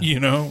 Oh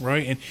yeah,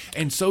 right?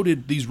 And so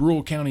did these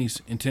rural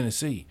counties in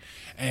Tennessee,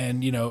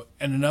 and and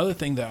another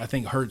thing that I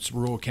think hurts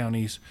rural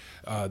counties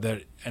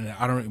you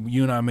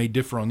and I may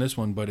differ on this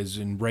one, but is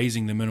in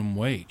raising the minimum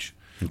wage.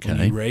 Okay.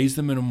 When you raise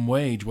the minimum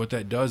wage, what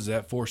that does is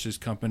that forces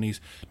companies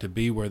to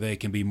be where they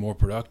can be more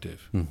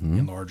productive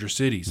in larger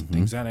cities and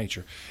things of that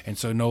nature. And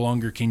so no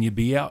longer can you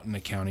be out in the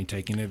county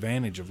taking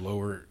advantage of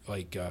lower,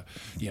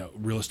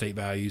 real estate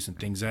values and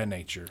things of that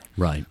nature.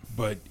 Right.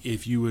 But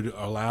if you would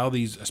allow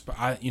these,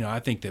 I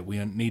think that we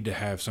need to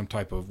have some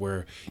type of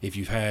where if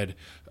you've had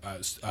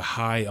a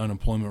high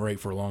unemployment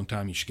rate for a long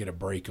time, you should get a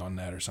break on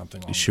that or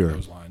something along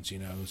those lines.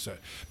 So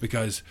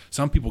because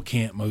some people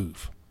can't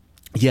move.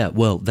 Yeah,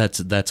 well, that's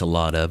a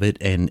lot of it,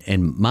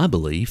 and my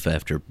belief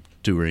after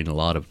touring a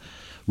lot of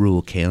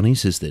rural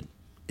counties is that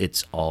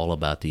it's all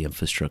about the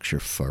infrastructure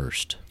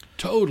first.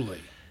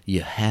 Totally.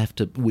 You have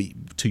to.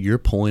 To your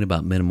point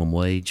about minimum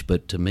wage,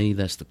 but to me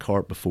that's the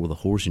cart before the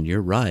horse. And you're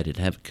right;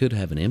 it could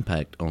have an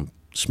impact on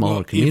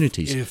smaller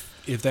communities.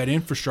 If that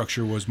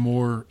infrastructure was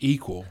more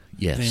equal,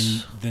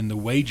 yes, then the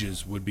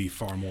wages would be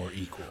far more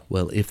equal.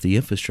 Well, if the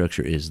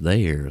infrastructure is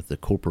there, the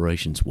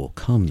corporations will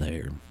come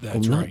there.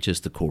 That's not right.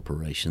 just the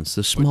corporations,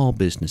 the small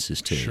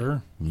businesses too.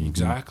 Sure,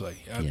 exactly.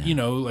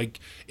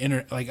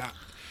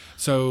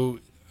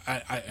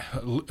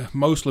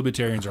 Most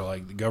libertarians are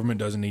like, the government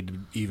doesn't need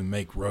to even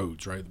make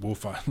roads, right? We'll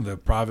find the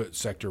private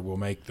sector will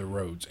make the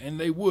roads, and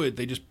they would.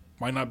 They just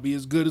might not be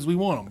as good as we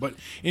want them, but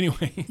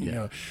anyway,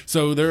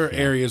 So there are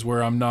areas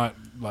where I'm not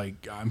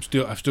I've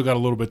still got a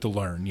little bit to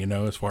learn,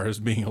 as far as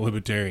being a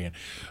libertarian.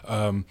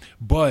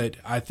 But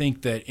I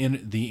think that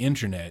in the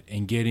internet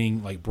and getting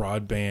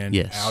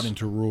broadband out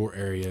into rural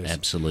areas,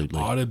 absolutely,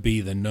 ought to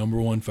be the number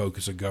one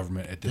focus of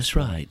government at this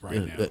point.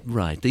 Right now.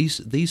 Right.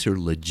 These are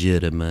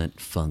legitimate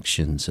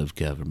functions of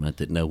government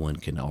that no one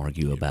can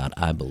argue about.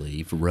 I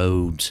believe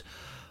roads,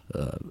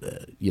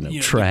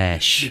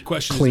 trash, the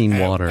question clean is,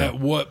 water. At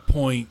what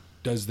point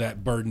does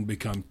that burden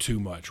become too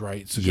much,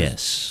 right?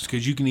 Yes.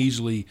 Because you can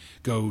easily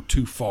go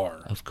too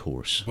far. Of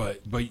course.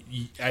 But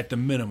at the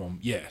minimum,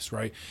 yes,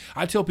 right?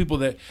 I tell people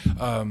that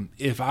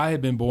if I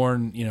had been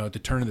born, at the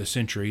turn of the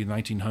century,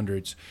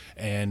 1900s,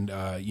 and,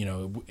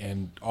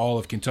 and all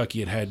of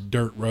Kentucky had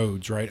dirt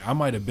roads, right, I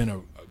might have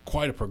been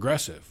quite a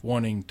progressive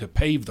wanting to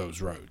pave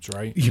those roads,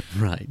 right? Yeah,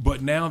 right.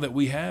 But now that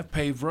we have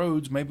paved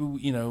roads, maybe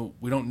we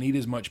don't need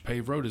as much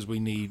paved road as we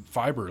need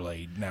fiber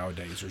laid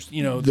nowadays.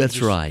 Or that's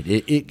right.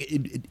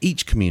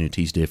 Each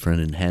community is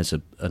different and has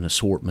an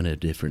assortment of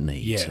different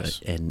needs.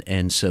 Yes.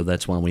 And so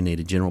that's why we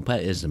need a general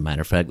package. As a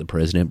matter of fact, the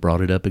president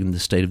brought it up in the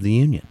State of the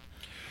Union.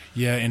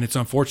 Yeah, and it's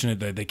unfortunate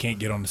that they can't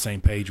get on the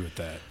same page with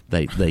that.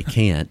 They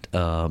can't.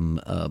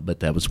 But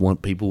that was one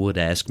people would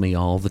ask me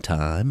all the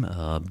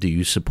time. Do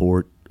you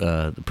support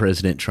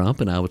President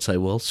Trump? And I would say,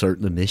 well,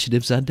 certain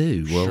initiatives I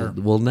do. Well, Sure.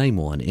 We'll name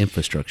one: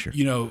 infrastructure.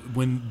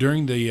 When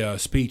during the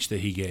speech that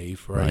he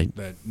gave, right,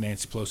 that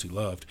Nancy Pelosi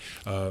loved,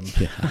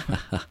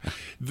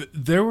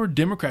 there were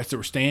Democrats that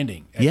were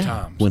standing at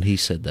times when he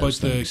said those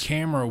but things. the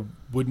camera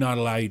would not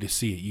allow you to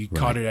see it. You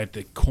caught it at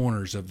the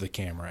corners of the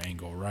camera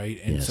angle, right?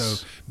 And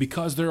so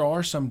because there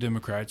are some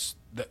Democrats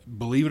that,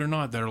 believe it or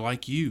not, that are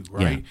like you,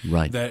 right? Yeah,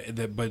 right.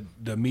 But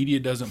the media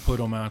doesn't put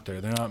them out there.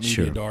 They're not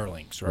media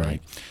darlings,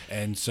 right?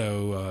 And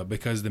so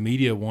because the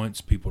media wants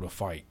people to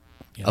fight.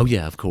 Oh,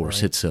 yeah, of course.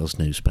 Right? It sells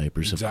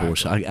newspapers, Exactly. of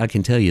course. I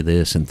can tell you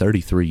this, in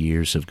 33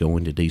 years of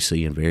going to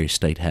D.C. and various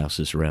state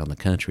houses around the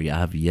country,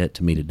 I've yet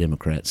to meet a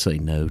Democrat say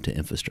no to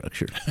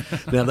infrastructure.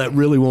 Now, that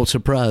really won't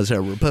surprise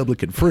our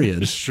Republican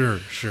friends. Sure.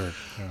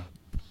 Yeah.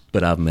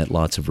 But I've met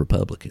lots of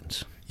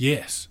Republicans.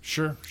 Yes,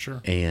 sure.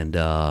 And,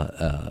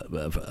 I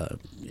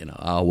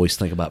always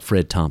think about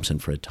Fred Thompson.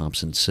 Fred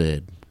Thompson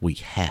said, we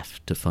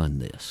have to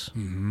fund this.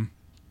 Mm-hmm.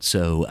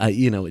 So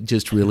it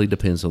just really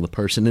depends on the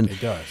person. And It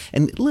does.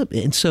 And look,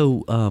 and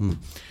so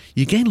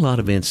you gain a lot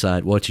of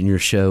insight watching your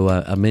show.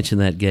 I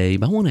mentioned that,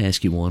 Gabe. I want to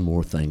ask you one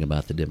more thing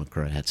about the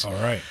Democrats. All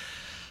right.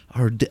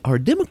 Are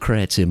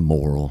Democrats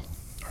immoral?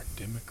 Are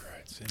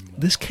Democrats immoral?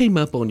 This came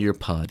up on your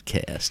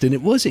podcast, and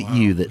it wasn't Wow.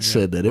 you that Yeah,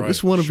 said that. It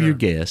was right, one of your sure.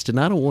 guests, and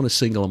I don't want to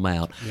single them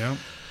out. Yeah.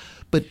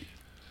 But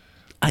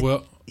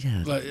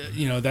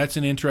Yeah, that's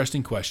an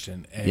interesting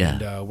question.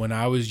 And when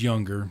I was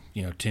younger,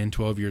 10,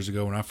 12 years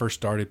ago, when I first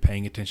started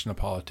paying attention to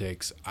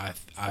politics,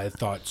 I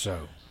thought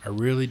so. I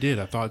really did.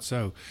 I thought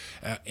so.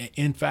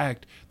 In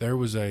fact, there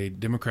was a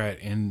Democrat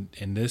in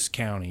this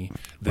county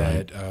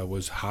that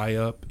was high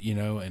up,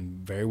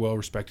 and very well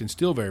respected, and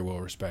still very well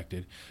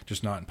respected,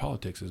 just not in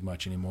politics as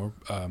much anymore.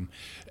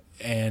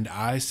 And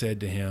I said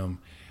to him,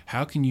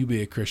 how can you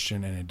be a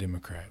Christian and a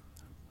Democrat?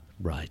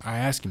 Right. I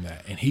asked him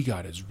that, and he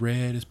got as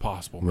red as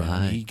possible. Man.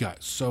 Right. He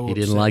got so He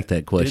upset. didn't like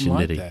that question, Didn't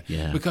like did he? that.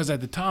 Yeah. Because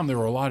at the time, there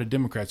were a lot of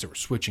Democrats that were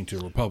switching to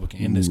Republican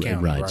in this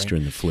county. Right, Right.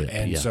 during the flip.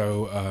 And yeah.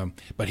 so,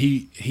 but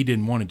he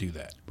didn't want to do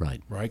that.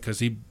 Right. Right. Because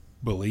he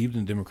believed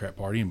in the Democrat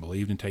Party and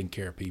believed in taking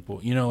care of people.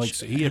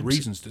 So he had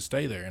reasons to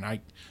stay there. And I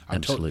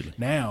Absolutely.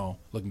 now,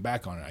 looking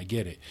back on it, I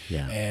get it.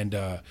 Yeah.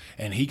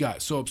 And he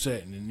got so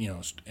upset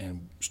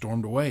and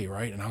stormed away.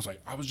 Right. And I was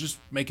like, I was just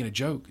making a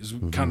joke. It's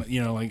kind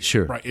of,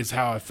 Sure. right. It's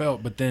how I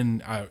felt. But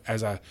then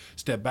as I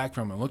stepped back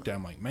from it and looked at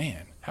him, like,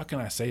 man, how can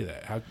I say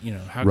that? How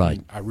Right.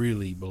 can I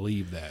really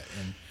believe that?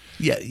 And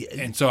Yeah.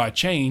 and so I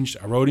changed.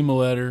 I wrote him a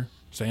letter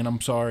saying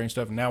I'm sorry and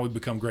stuff. And now we've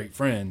become great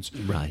friends.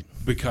 Right.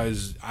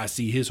 Because I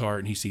see his heart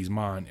and he sees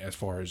mine as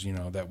far as,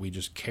 that we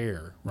just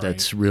care. Right?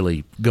 That's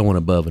really going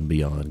above and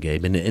beyond,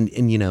 Gabe.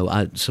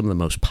 And some of the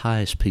most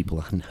pious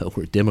people I know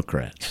are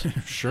Democrats.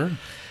 Sure.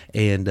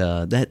 And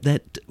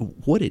that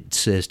what it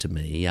says to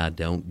me, I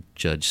don't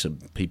judge. Some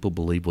people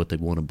believe what they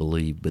want to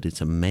believe, but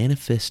it's a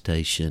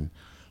manifestation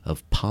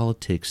of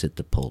politics at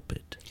the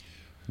pulpit.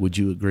 Would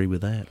you agree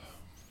with that?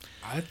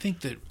 I think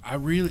that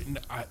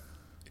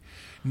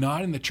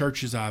not in the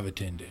churches I've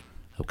attended.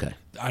 Okay.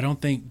 I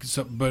don't think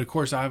so, but of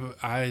course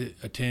I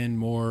attend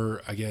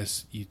more, I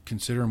guess you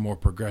consider more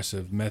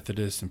progressive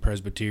Methodist and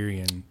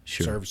Presbyterian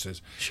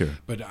services. Sure.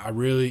 But I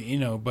really,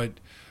 but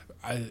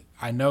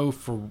I know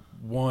for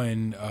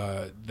one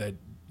that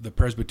the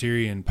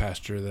Presbyterian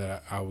pastor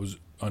that I was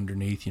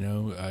underneath,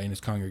 in his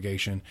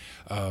congregation,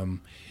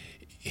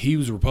 he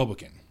was a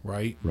Republican,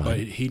 right? But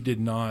he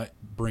did not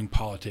bring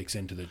politics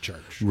into the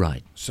church.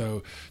 Right.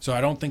 So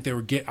I don't think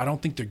I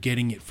don't think they're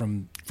getting it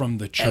from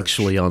the church.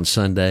 Actually on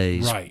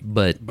Sundays. Right.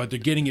 But they're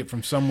getting it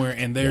from somewhere,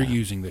 and they're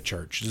using the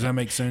church. Does that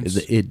make sense?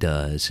 It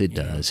does. It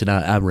does. And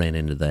I ran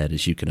into that,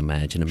 as you can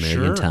imagine, a million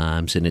Sure.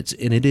 times. And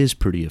it is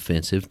pretty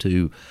offensive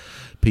to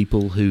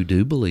people who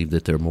do believe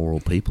that they're moral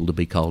people to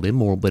be called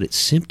immoral. But it's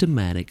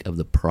symptomatic of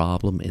the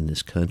problem in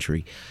this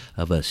country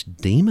of us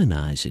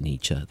demonizing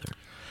each other.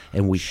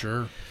 And we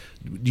Sure.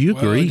 Do you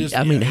agree?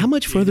 How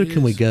much further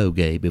can we go,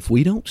 Gabe? If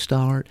we don't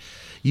start,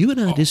 you and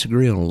I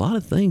disagree on a lot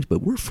of things,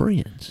 but we're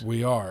friends.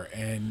 We are,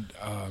 and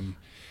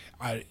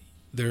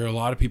there are a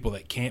lot of people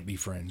that can't be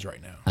friends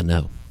right now. I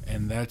know.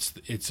 And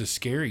it's a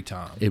scary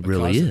time. It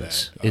really because of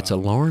is. that. It's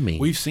alarming.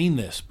 We've seen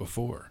this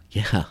before.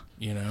 Yeah.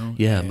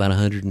 Yeah, about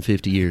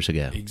 150 years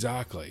ago.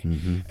 Exactly.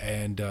 Mm-hmm.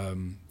 And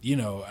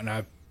and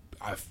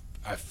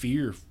I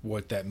fear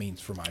what that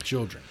means for my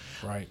children,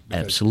 right?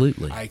 Because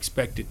Absolutely. I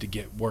expect it to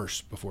get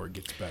worse before it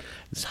gets better.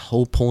 It's the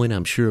whole point,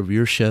 I'm sure, of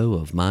your show,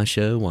 of my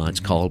show, why it's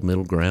called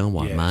Middle Ground,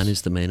 why Yes. mine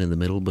is the man in the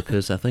middle,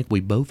 because I think we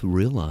both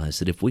realize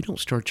that if we don't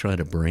start trying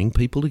to bring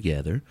people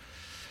together,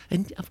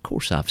 and of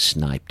course I've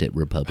sniped at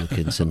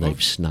Republicans and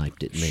they've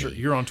sniped at me. Sure,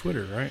 you're on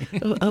Twitter, right?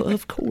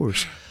 Of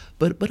course.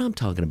 But I'm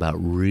talking about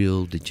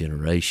real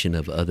degeneration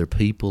of other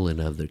people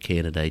and other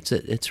candidates.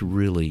 It's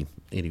really,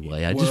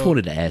 anyway, I just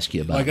wanted to ask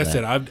you about that. Like I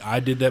said, I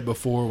did that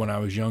before when I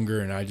was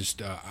younger, and I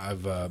just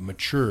I've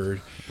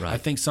matured. Right. I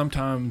think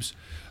sometimes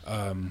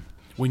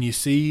when you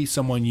see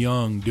someone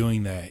young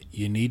doing that,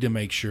 you need to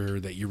make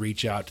sure that you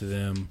reach out to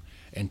them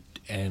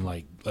and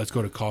like, let's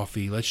go to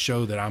coffee. Let's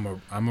show that I'm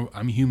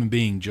a human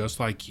being just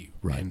like you.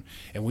 Right.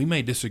 And we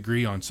may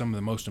disagree on some of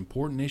the most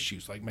important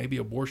issues, like maybe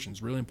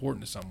abortion's really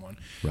important to someone,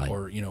 Right.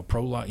 or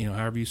pro-life,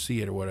 however you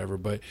see it or whatever.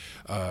 But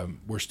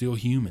we're still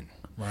human,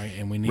 right?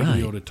 And we need to Right.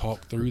 be able to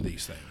talk through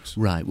these things.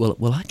 Right.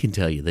 Well, I can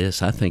tell you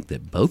this. I think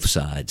that both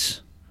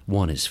sides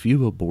want as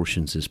few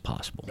abortions as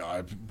possible.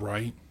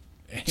 Right.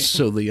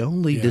 So the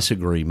only Yeah.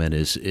 disagreement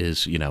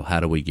is how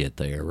do we get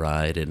there,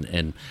 right?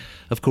 And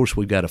of course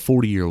we've got a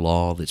 40-year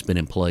law that's been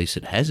in place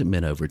that hasn't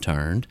been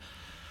overturned.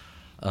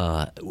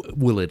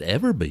 Will it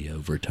ever be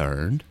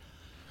overturned?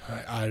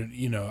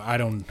 I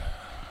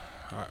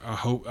I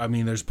hope. I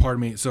mean, there's part of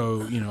me.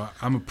 So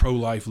I'm a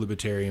pro-life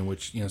libertarian,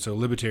 which so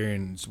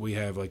libertarians, we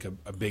have like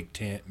a big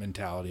tent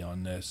mentality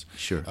on this.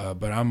 Sure.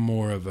 But I'm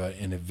more of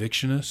an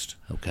evictionist.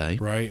 Okay.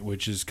 Right,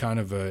 which is kind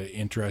of an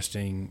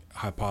interesting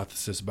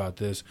hypothesis about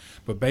this.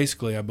 But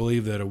basically, I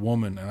believe that a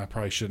woman, and I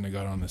probably shouldn't have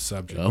got on this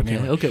subject. Okay. But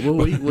anyway, Okay. Well,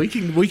 we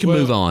can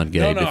move on,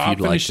 Gabe, no, if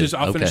you'd like to.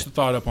 I'll finish the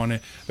thought up on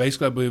it.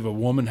 Basically, I believe a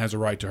woman has a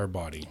right to her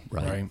body.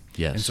 Right.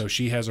 Yes. And so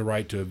she has a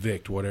right to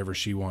evict whatever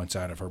she wants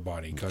out of her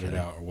body, cut it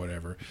out or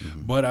whatever.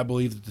 But I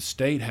believe that the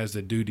state has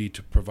the duty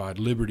to provide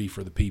liberty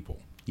for the people.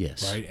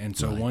 Yes. Right. And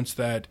so once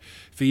that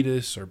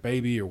fetus or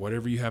baby or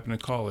whatever you happen to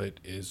call it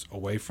is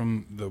away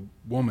from the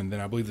woman, then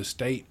I believe the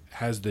state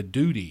has the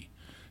duty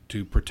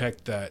to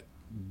protect that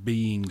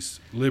being's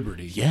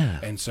liberty. Yeah.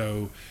 And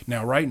so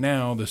now, right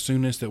now, the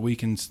soonest that we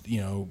can,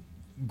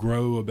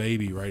 grow a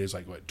baby, right, is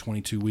like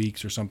 22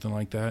 weeks or something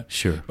like that.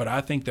 Sure. But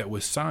I think that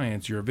with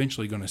science, you're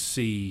eventually going to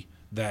see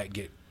that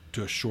get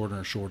to a shorter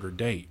and shorter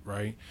date,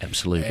 right?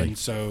 Absolutely. And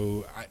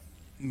so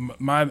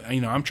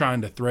I'm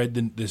trying to thread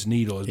this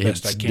needle as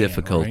best I can. It's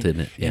difficult, right? isn't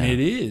it? Yeah. And it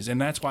is, and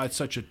that's why it's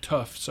such a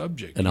tough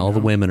subject. And all the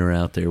women are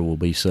out there will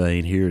be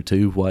saying, "Here are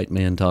two white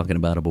men talking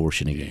about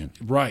abortion again."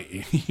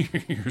 Right,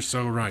 you're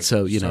so right.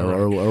 So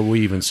are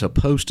we even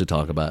supposed to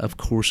talk about it? Of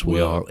course we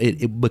are.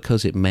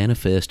 Because it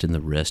manifests in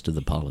the rest of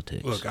the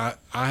politics. Look, I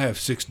have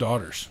 6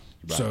 daughters,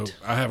 so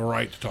I have a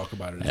right to talk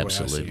about it.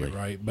 Absolutely. The way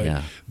I see it,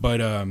 right?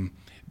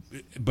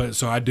 But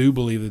so I do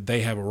believe that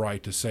they have a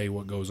right to say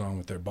what goes on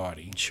with their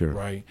body. Sure.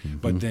 Right.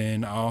 But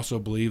then I also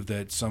believe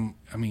that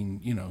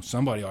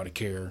somebody ought to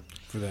care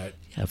for that.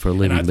 Yeah, for a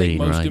living being, and I think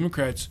most right?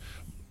 Democrats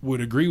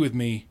would agree with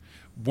me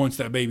once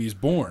that baby is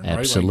born.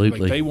 Absolutely.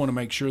 Right? Like they want to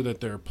make sure that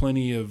there are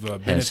plenty of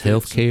benefits,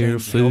 health care,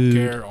 food,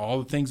 healthcare,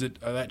 all the things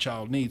that that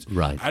child needs.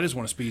 Right. I just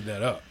want to speed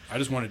that up. I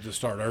just want it to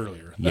start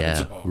earlier.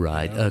 Yeah, all,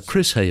 right.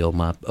 Chris Hale,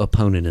 my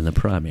opponent in the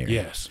primary,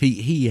 yes,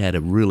 he had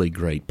a really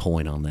great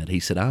point on that. He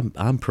said,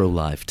 "I'm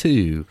pro-life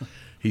too."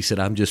 He said,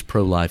 "I'm just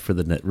pro-life for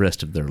the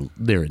rest of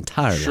their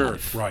entire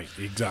life." Right,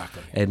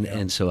 exactly.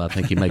 And so I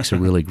think he makes a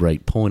really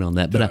great point on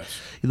that. But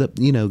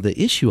the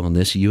issue on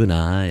this, you and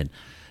I, and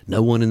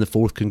no one in the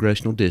 4th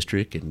Congressional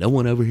District, and no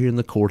one over here in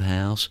the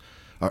courthouse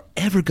are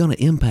ever going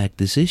to impact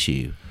this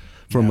issue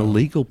from a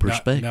legal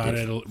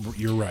perspective.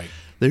 You're right.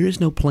 There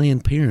is no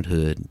Planned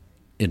Parenthood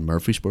in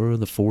Murfreesboro,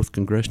 the 4th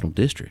Congressional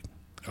District.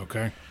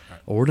 Okay.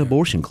 Or an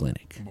abortion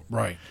clinic.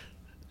 Right.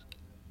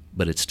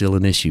 But it's still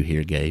an issue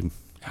here, Gabe.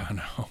 I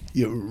know.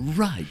 You're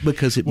right,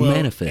 because it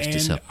manifests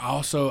itself. And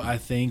also, I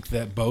think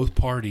that both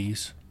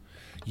parties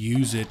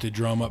use it to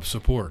drum up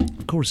support.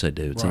 Of course they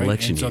do. It's right?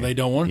 election and so year. they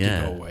don't want it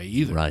to go away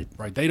either.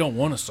 Right. They don't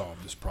want to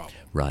solve this problem.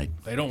 Right.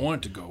 They don't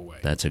want it to go away.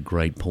 That's a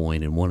great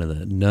point, and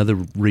another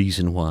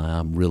reason why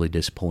I'm really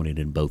disappointed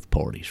in both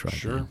parties right now.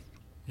 Sure.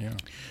 Yeah.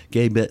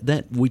 Gabe,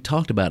 that we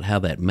talked about how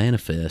that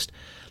manifests.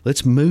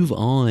 Let's move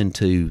on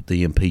to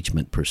the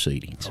impeachment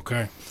proceedings.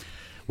 Okay.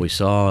 We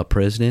saw a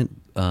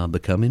president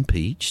become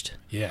impeached.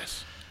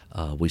 Yes.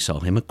 We saw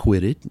him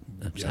acquitted.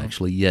 It was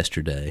actually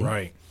yesterday.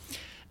 Right.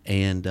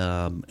 And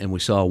we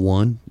saw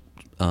one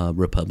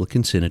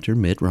Republican Senator,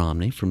 Mitt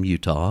Romney from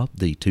Utah,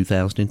 the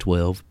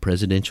 2012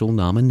 presidential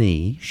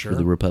nominee for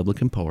the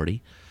Republican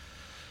Party,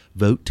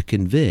 vote to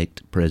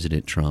convict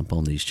President Trump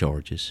on these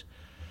charges.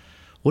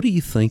 What do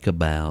you think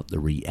about the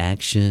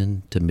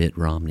reaction to Mitt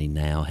Romney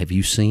now? Have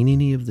you seen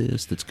any of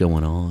this that's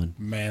going on?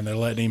 Man, they're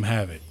letting him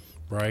have it,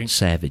 right?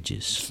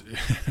 Savages.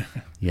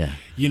 Yeah.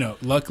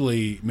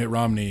 Luckily, Mitt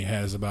Romney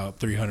has about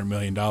 $300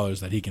 million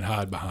that he can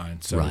hide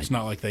behind. So it's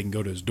not like they can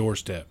go to his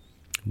doorstep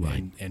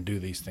and do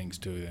these things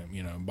to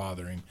him,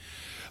 bother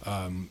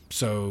him.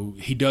 So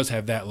he does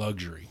have that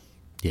luxury.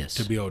 Yes.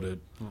 To be able to,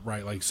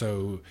 right? Like,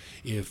 so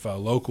if a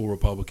local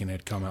Republican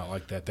had come out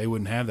like that, they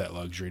wouldn't have that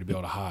luxury to be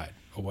able to hide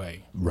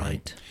away.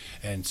 Right.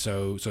 And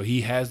so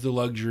he has the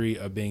luxury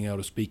of being able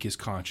to speak his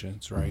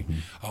conscience, right?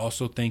 I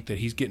also think that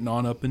he's getting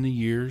on up in the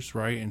years,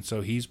 right? And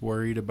so he's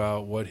worried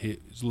about what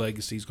his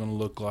legacy is going to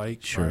look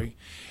like, right?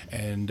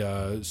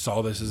 And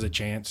saw this as a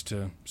chance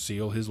to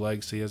seal his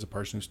legacy as a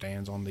person who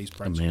stands on these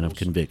principles. A man of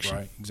conviction.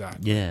 Right,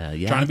 exactly. Yeah.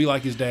 Trying to be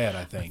like his dad,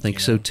 I think. I think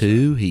so,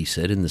 too. He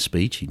said in the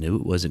speech he knew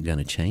it wasn't going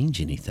to change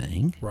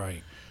anything.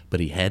 Right. But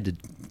he had to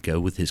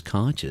go with his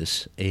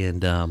conscience.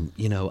 And,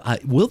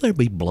 will there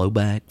be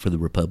blowback for the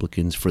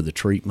Republicans for the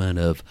treatment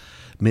of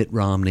Mitt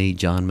Romney,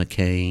 John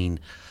McCain,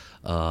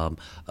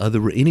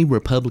 any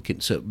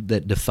Republicans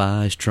that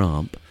defies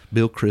Trump,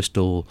 Bill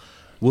Kristol?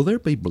 Will there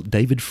be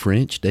David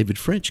French? David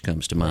French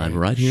comes to mind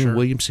right here in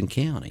Williamson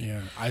County.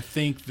 Yeah, I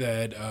think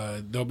that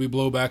there'll be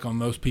blowback on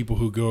those people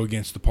who go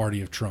against the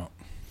party of Trump.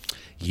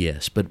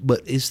 Yes, but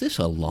is this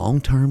a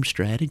long-term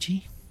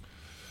strategy?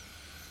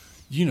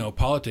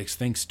 Politics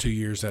thinks 2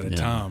 years at a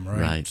time,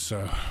 right? Right.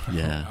 So,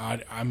 yeah.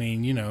 I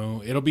mean,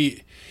 it'll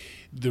be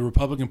the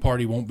Republican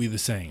Party won't be the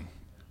same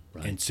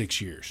in 6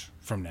 years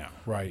from now,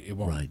 right? It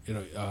won't.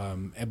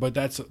 Right. But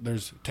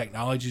there's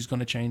technology is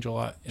going to change a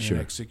lot in the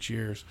next 6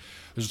 years.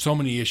 There's so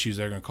many issues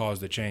that are going to cause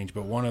the change,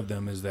 but one of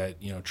them is that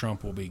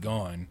Trump will be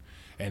gone,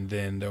 and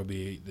then there'll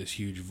be this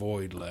huge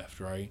void left,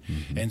 right?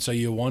 And so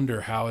you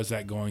wonder, how is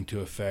that going to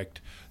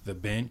affect the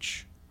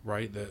bench,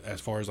 right?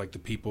 As far as like the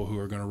people who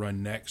are going to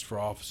run next for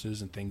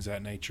offices and things of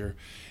that nature.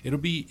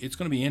 It's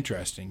going to be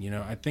interesting.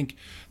 I think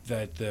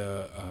that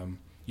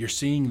you're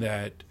seeing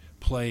that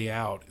play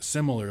out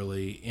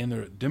similarly in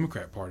the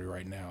Democrat Party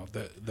right now.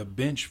 The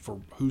bench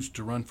for who's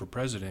to run for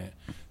president,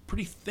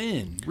 pretty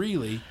thin,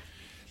 really.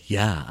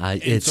 Yeah,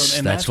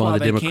 that's why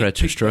the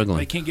Democrats are struggling.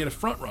 They can't get a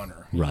front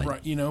runner,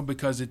 right?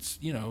 Because it's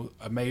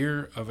a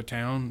mayor of a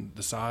town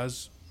the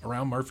size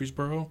around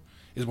Murfreesboro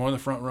is one of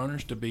the front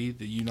runners to be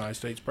the United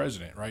States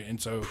president, right? And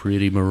so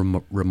pretty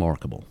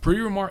remarkable.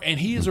 And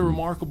he is a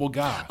remarkable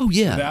guy. Oh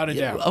yeah, without a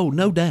doubt. Oh,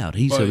 no doubt,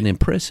 he's an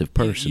impressive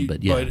person.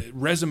 But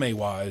resume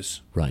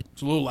wise, right,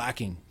 it's a little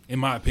lacking, in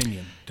my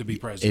opinion, to be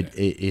president.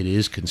 It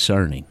is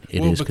concerning.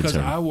 Because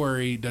I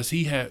worry, does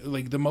he have,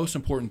 like, the most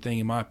important thing,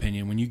 in my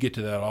opinion, when you get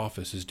to that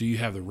office is, do you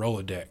have the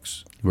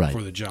Rolodex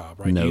for the job,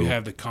 right? No, do you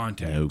have the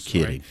contacts? No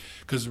kidding.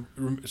 Because,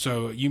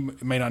 so you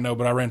may not know,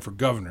 but I ran for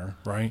governor,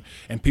 right?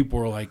 And people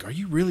were like, are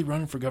you really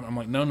running for governor? I'm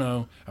like,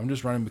 no, I'm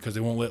just running because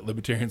they won't let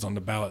libertarians on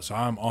the ballot, so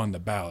I'm on the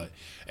ballot.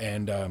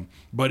 And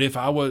but if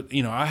I was,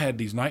 I had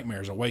these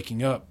nightmares of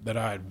waking up that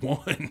I had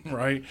won,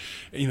 right?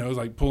 It was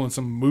like pulling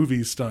some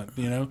movie stunt,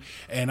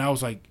 and I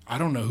was like, I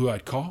don't know who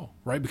I'd call,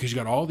 right? Because you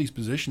got all these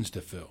positions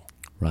to fill.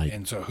 Right.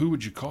 And so who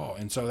would you call?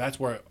 And so that's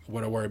what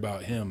I worry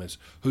about him is,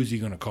 who's he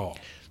going to call?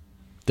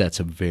 That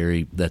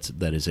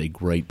is a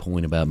great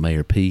point about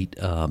Mayor Pete.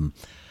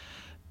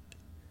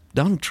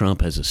 Donald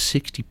Trump has a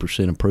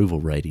 60% approval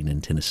rating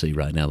in Tennessee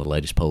right now. The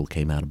latest poll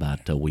came out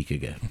about a week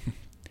ago.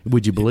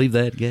 Would you believe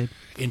that, Gabe?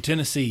 In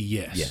Tennessee,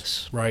 yes.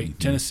 Yes. Right? Mm-hmm.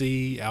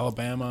 Tennessee,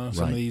 Alabama,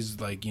 some of these,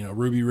 like,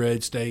 ruby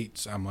red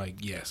states, I'm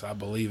like, yes, I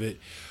believe it.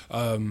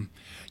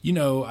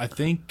 I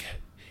think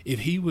if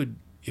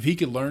he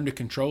could learn to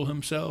control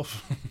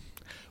himself,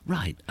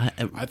 right.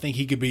 I think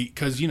he could be,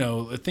 because,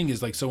 the thing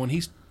is, like, so when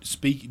he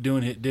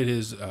did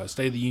his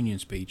State of the Union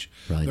speech,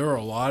 there are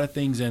a lot of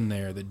things in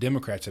there that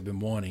Democrats have been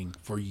wanting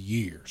for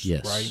years,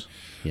 right?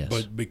 Yes.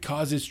 But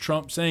because it's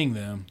Trump saying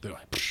them, they're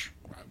like,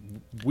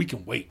 we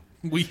can wait.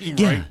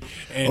 Right?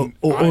 And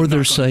or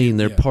they're saying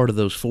they're part of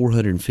those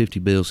 450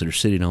 bills that are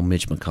sitting on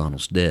Mitch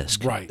McConnell's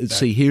desk. Right.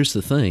 See, here's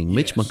the thing.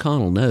 Mitch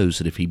McConnell knows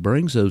that if he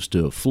brings those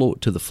to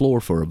the floor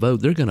for a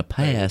vote, they're going to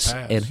pass,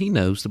 and he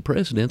knows the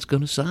president's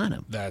going to sign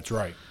them. That's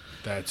right.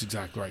 That's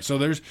exactly right. So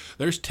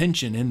there's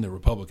tension in the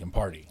Republican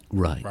Party.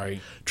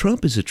 Right.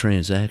 Trump is a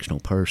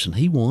transactional person.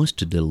 He wants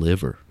to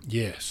deliver.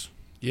 Yes.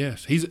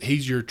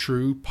 He's your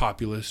true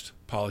populist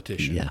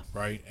politician. Yeah.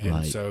 Right.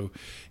 And so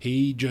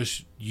he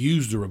just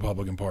used the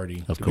Republican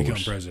Party to become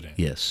president.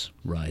 Yes.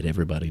 Right.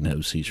 Everybody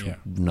knows he's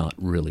not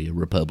really a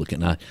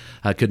Republican.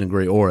 I couldn't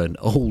agree. Or an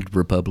old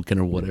Republican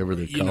or whatever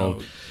they're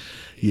called.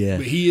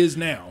 But he is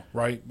now.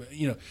 Right.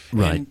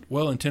 Right. And,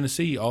 well, in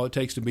Tennessee, all it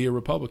takes to be a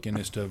Republican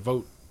is to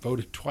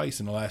voted twice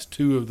in the last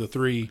 2 of the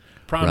 3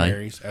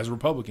 primaries as a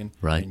Republican,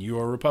 and you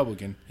are a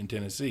Republican in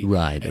Tennessee.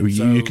 Right. And or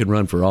you can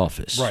run for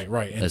office.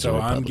 Right. And so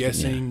I'm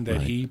guessing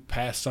that he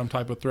passed some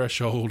type of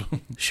threshold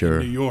in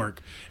New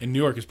York. In New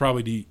York, it's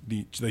probably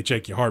they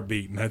check your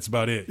heartbeat, and that's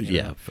about it.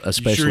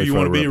 Especially you for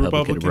want a to be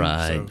Republican.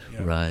 Right.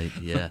 Right,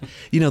 yeah.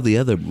 The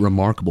other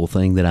remarkable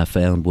thing that I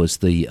found was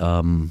the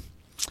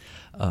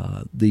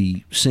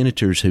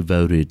senators who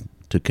voted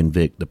to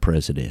convict the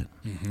president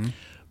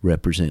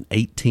represent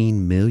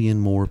 18 million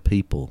more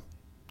people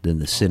than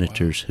the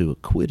senators who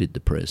acquitted the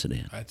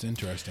president. That's an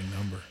interesting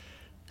number.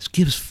 This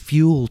gives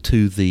fuel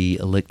to the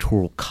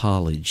Electoral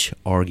College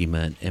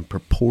argument and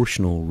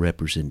proportional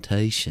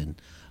representation.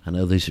 I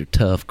know these are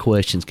tough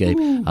questions, Gabe.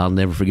 Ooh. I'll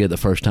never forget the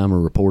first time a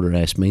reporter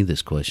asked me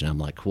this question. I'm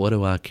like, what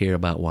do I care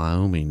about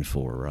Wyoming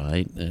for,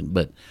 right?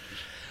 But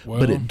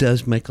it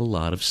does make a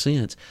lot of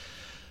sense.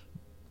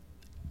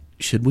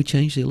 Should we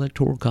change the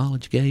Electoral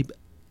College, Gabe?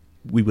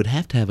 We would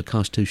have to have a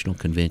constitutional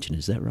convention.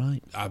 Is that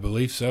right? I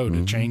believe so,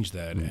 to change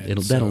that.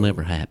 That'll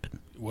never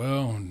happen.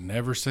 Well,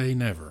 never say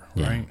never,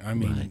 right? I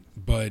mean,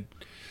 but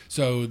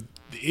so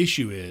the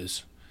issue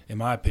is, in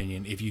my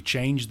opinion, if you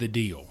change the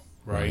deal,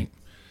 right,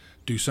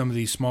 do some of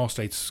these small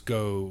states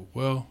go,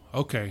 well,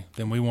 okay,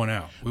 then we want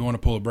out. We want to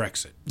pull a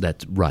Brexit.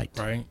 That's right.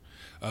 Right?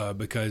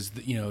 Because,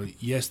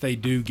 yes, they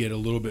do get a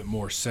little bit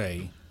more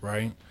say,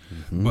 right?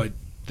 Mm-hmm. But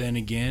then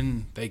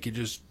again, they could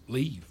just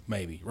leave,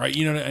 maybe, right?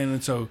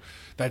 And so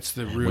that's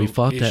the real issue. We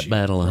fought that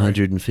battle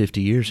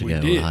 150 years ago,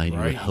 right?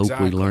 We hope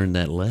we learned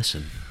that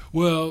lesson.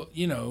 Well,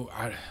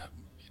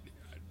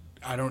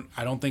 I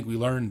don't think we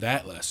learned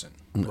that lesson,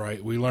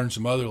 right? We learned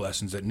some other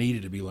lessons that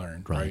needed to be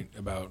learned, right?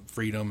 About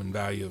freedom and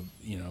value of,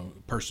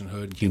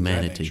 personhood and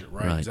humanity, nature,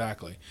 right?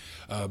 Exactly.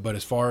 But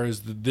as far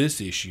as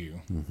this issue,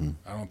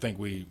 I don't think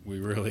we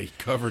really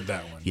covered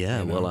that one.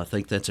 Yeah, well, I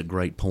think that's a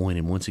great point.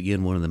 And once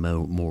again, one of the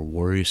more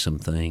worrisome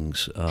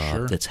things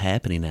that's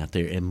happening out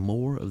there, and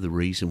more of the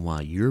reason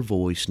why your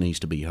voice needs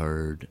to be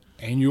heard.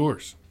 And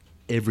yours.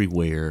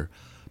 Everywhere,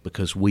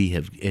 because we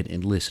have,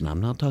 and listen, I'm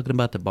not talking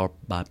about the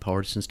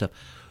bipartisan stuff.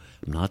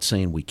 I'm not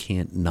saying we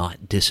can't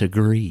not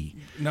disagree.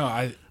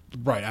 No,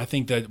 Right. I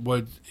think that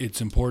what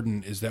it's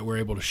important is that we're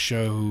able to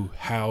show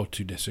how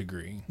to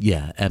disagree.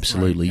 Yeah,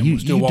 absolutely. Right. And we'll You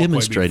still walk away being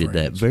demonstrated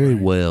that friends, very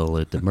right. well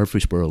at the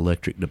Murfreesboro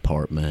Electric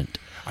Department.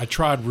 I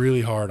tried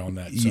really hard on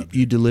that subject.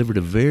 You delivered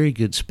a very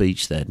good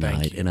speech that Thank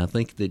night, you. and I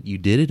think that you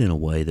did it in a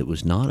way that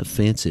was not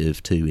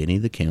offensive to any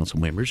of the council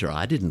members, or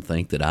I didn't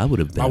think that I would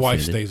have been My wife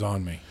offended. stays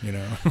on me,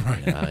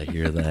 right. Yeah, I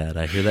hear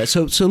that.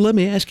 So let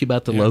me ask you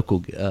about the local,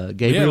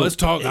 Gabriel. Yeah, let's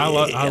talk. I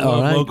love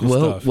All right. local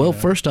stuff. Well,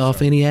 first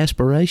off, any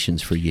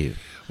aspirations for you?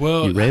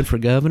 Well, You ran for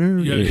governor?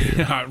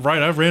 Yeah,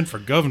 right. I ran for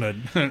governor,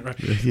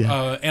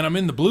 Yeah. and I'm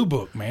in the Blue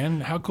Book, man.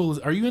 How cool is?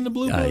 Are you in the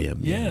Blue Book? I am.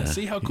 Yeah.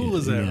 See how cool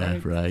is that, Yeah,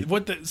 right?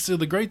 right. So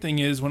the great thing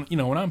is when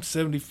I'm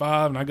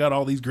 75 and I got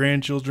all these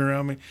grandchildren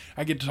around me,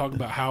 I get to talk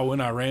about how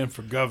when I ran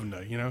for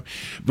governor,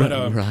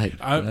 But Right.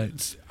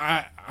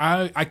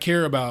 I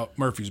care about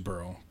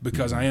Murfreesboro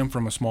because I am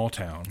from a small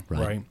town,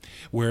 right,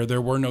 where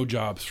there were no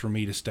jobs for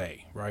me to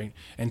stay, right,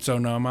 and so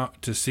now I'm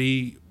out to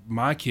see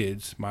my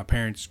kids, my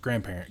parents,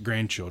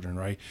 grandchildren,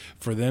 right?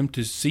 For them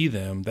to see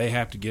them, they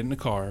have to get in the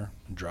car,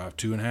 drive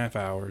 2.5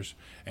 hours,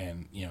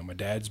 and my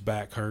dad's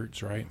back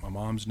hurts, right? My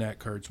mom's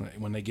neck hurts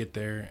when they get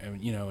there,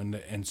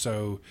 and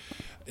so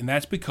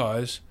that's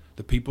because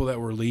the people that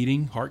were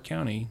leading Hart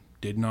County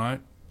did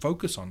not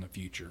focus on the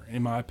future,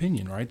 in my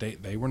opinion, right?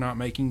 They were not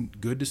making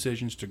good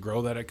decisions to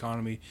grow that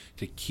economy,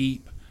 to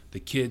keep the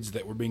kids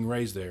that were being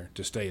raised there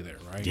to stay there,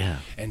 right? Yeah.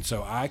 And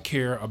so I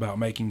care about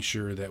making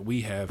sure that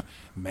we have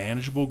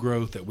manageable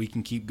growth, that we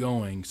can keep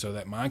going so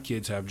that my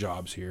kids have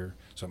jobs here,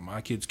 so my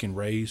kids can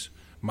raise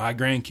my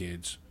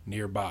grandkids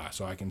nearby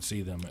so I can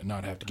see them and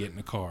not have to get in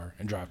the car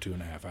and drive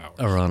 2.5 hours.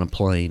 Or on a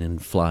plane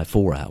and fly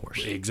 4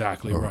 hours.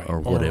 Exactly right.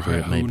 Or whatever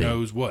it may who be.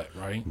 knows what,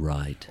 right?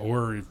 Right.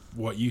 Or if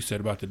what you said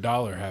about the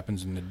dollar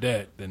happens in the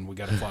debt, then we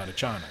got to fly to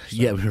China. So,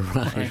 Yeah,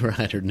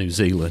 right, or New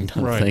Zealand.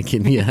 I'm Right.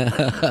 thinking,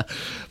 yeah.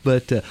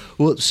 But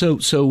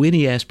so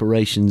any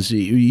aspirations?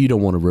 You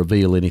don't want to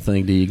reveal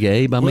anything, do you,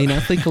 Gabe? I mean, I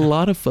think a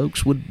lot of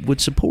folks would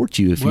support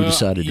you if you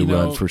decided to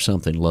run for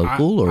something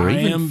local,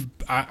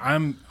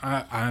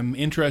 I'm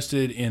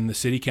interested in the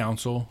city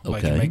council,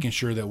 like Okay. making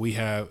sure that we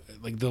have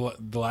like the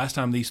last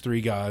time these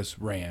three guys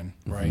ran,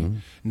 right?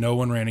 No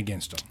one ran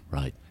against them.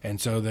 Right. And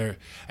so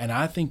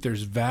I think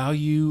there's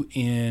value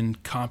in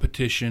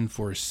competition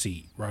for a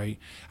seat, right?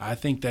 I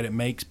think that it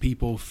makes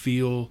people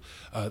feel,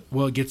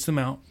 it gets them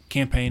out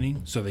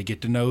campaigning, so they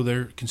get to know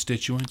their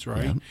constituents,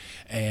 right?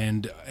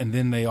 Yeah. And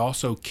then they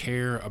also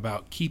care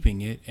about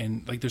keeping it,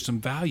 and like there's some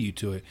value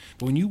to it.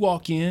 But when you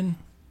walk in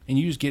and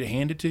you just get it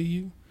handed to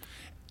you,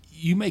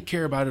 you may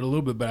care about it a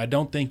little bit, but I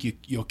don't think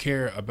you'll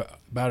care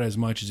about it as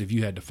much as if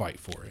you had to fight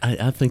for it.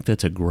 I think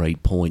that's a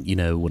great point.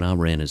 When I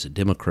ran as a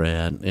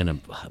Democrat in a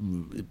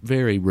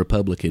very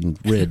Republican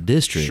red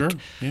district, Sure,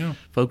 yeah.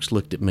 folks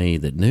looked at me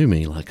that knew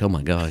me like, "Oh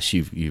my gosh,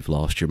 you've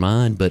lost your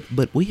mind." But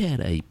we had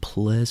a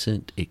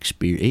pleasant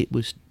experience. It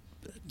was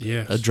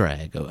a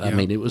drag. I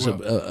mean, it was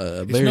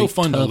a it's very no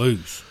fun tough, to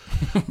lose.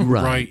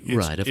 Right, It's-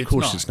 right. Of it's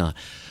course, not. it's not.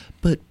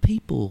 But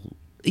people,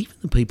 even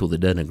the people that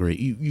doesn't agree,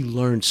 you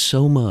learn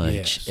so much.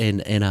 Yes.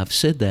 And I've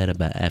said that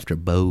about after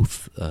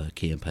both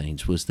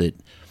campaigns was that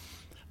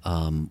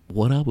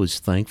what I was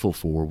thankful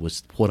for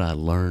was what I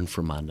learned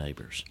from my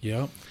neighbors.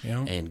 Yeah.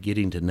 And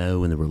getting to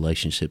know and the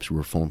relationships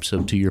were formed.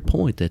 So to your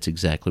point, that's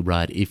exactly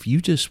right. If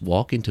you just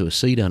walk into a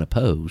seat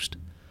unopposed,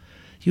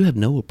 you have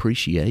no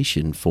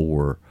appreciation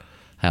for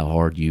how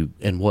hard you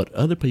and what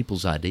other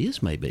people's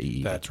ideas may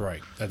be. That's right.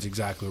 That's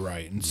exactly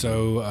right. And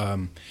so,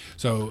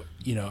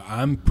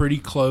 I'm pretty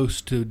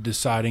close to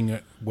deciding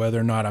whether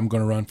or not I'm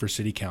going to run for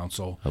city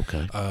council.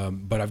 Okay.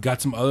 But I've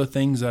got some other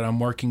things that I'm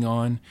working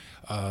on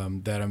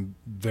that I'm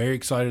very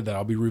excited that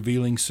I'll be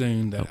revealing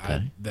soon.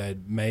 That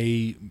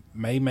may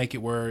make it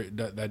where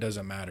that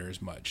doesn't matter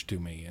as much to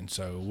me. And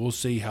so we'll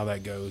see how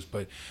that goes.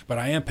 But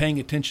I am paying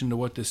attention to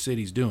what this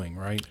city's doing,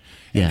 right?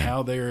 Yeah. And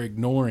how they're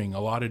ignoring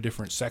a lot of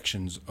different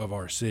sections of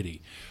our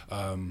city.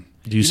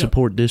 Do you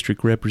support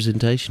district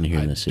representation here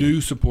in the city? I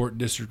do support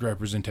district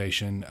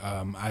representation.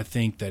 I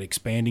think that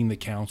expanding the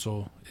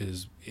council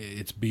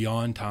it's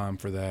beyond time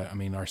for that. I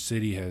mean, our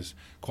city has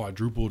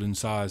quadrupled in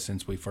size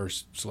since we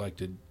first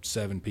selected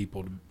 7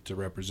 people to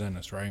represent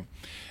us, right?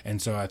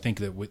 And so I think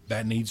that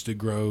that needs to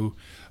grow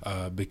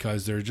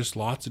because there are just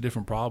lots of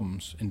different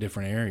problems in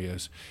different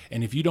areas.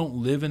 And if you don't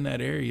live in that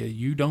area,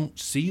 you don't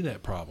see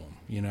that problem,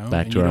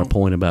 Back to our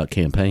point about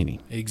campaigning.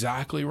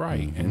 Exactly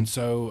right. Mm-hmm. And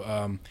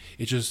so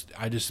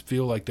I just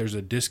feel like there's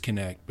a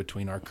disconnect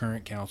between our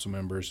current council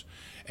members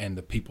and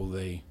the people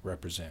they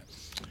represent.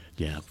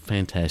 Yeah,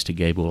 fantastic,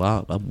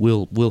 Gabriel.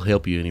 We'll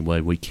help you any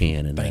way we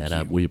can in Thank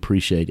that. you. We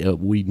appreciate it.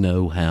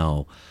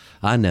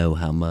 I know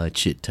how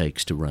much it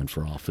takes to run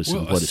for office Well,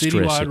 and a what it's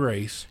citywide stressing.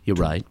 race. You're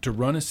right. To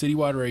run a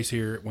citywide race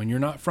here when you're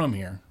not from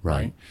here,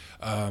 Right.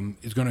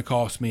 is going to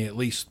cost me at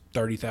least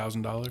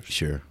 $30,000.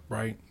 Sure.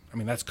 Right. I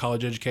mean, that's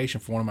college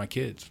education for one of my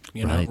kids.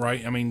 Right.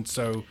 Right. I mean,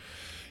 so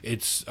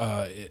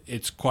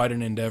it's quite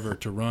an endeavor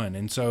to run.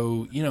 And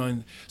so,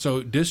 and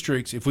so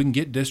districts, if we can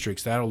get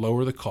districts, that'll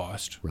lower the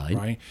cost,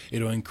 right?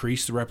 It'll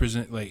increase the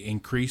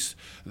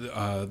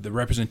the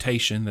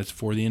representation that's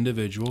for the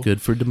individual.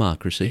 Good for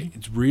democracy.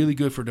 It's really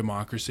good for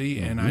democracy,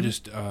 and I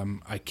just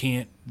I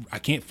can't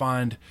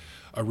find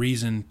a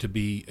reason to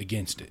be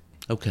against it.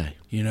 Okay.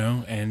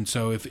 And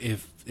so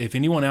if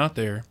anyone out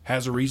there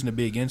has a reason to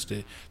be against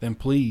it, then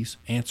please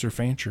answer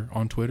Fancher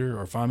on Twitter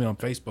or find me on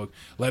Facebook.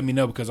 Let me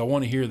know, because I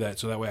want to hear that,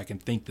 so that way I can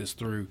think this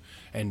through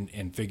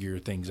and figure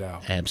things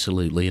out.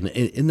 Absolutely. And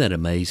isn't that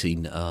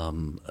amazing?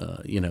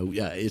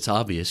 It's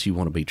obvious you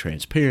want to be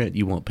transparent.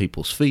 You want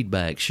people's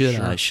feedback. Should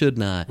I?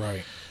 Shouldn't I?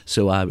 Right.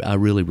 So I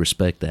really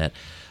respect that.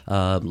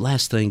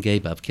 Last thing,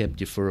 Gabe, I've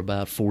kept you for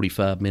about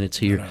 45 minutes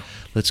here.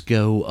 Let's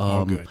go.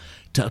 All good.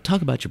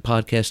 Talk about your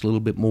podcast a little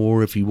bit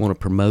more, if you want to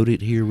promote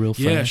it here real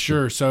fast. Yeah,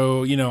 sure.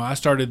 So, I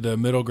started the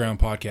Middle Ground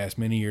podcast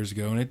many years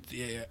ago,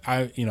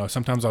 and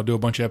sometimes I'll do a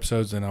bunch of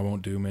episodes and I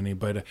won't do many,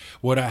 but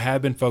what I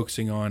have been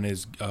focusing on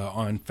is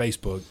on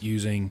Facebook,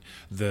 using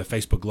the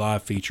Facebook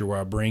Live feature where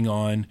I bring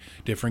on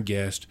different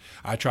guests.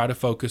 I try to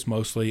focus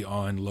mostly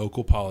on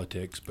local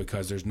politics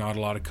because there's not a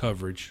lot of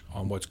coverage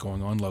on what's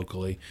going on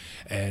locally,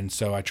 and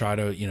so I try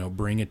to,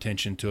 bring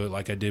attention to it,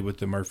 like I did with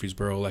the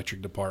Murfreesboro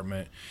Electric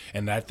Department,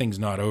 and that thing's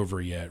not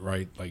over yet,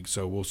 right?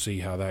 So we'll see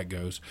how that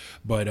goes.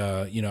 But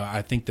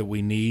I think that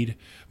we need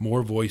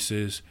more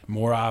voices,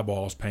 more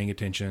eyeballs paying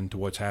attention to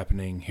what's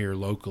happening here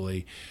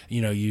locally.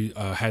 You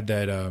had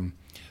that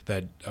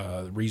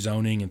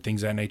rezoning and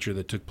things of that nature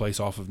that took place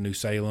off of New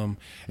Salem,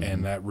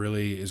 and that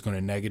really is going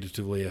to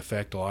negatively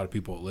affect a lot of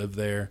people that live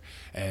there,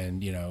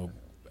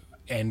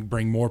 and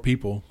bring more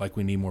people, like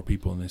we need more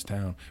people in this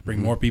town.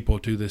 Bring more people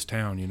to this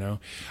town,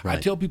 Right.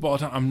 I tell people all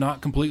the time, I'm not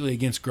completely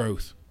against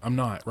growth. I'm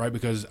not, right?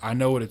 Because I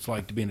know what it's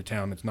like to be in a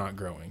town that's not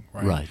growing,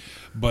 right? Right.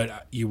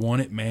 But you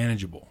want it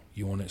manageable.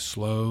 You want it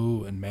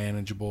slow and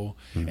manageable,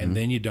 and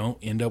then you don't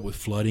end up with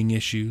flooding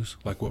issues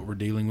like what we're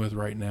dealing with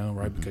right now,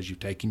 right? Because you've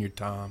taken your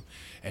time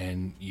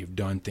and you've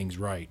done things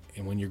right.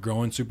 And when you're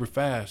growing super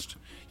fast,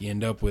 you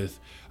end up with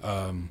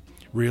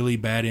really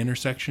bad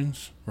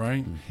intersections,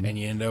 right? And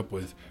you end up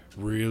with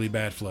really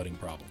bad flooding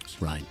problems.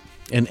 Right.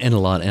 And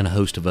a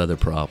host of other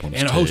problems.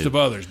 And a host of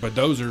others, but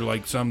those are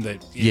like some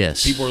that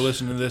yes. People are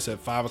listening to this at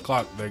 5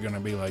 o'clock, they're going to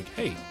be like,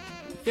 hey,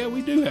 yeah,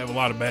 we do have a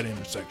lot of bad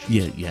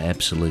intersections. Yeah,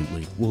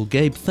 absolutely. Well,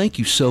 Gabe, thank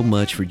you so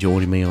much for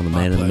joining me on the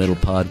Man in the Middle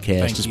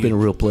podcast. It's been a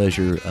real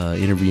pleasure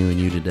interviewing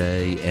you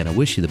today, and I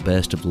wish you the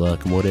best of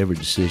luck in whatever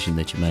decision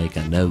that you make.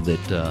 I know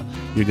that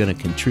you're going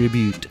to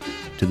contribute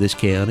to this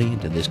county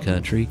and to this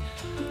country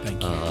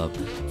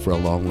for a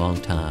long,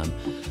 long time.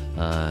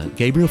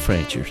 Gabriel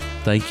Fancher,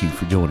 thank you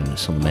for joining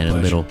us on the Man in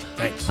the Middle.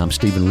 Thanks. I'm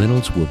Stephen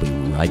Reynolds. We'll be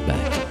right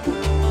back.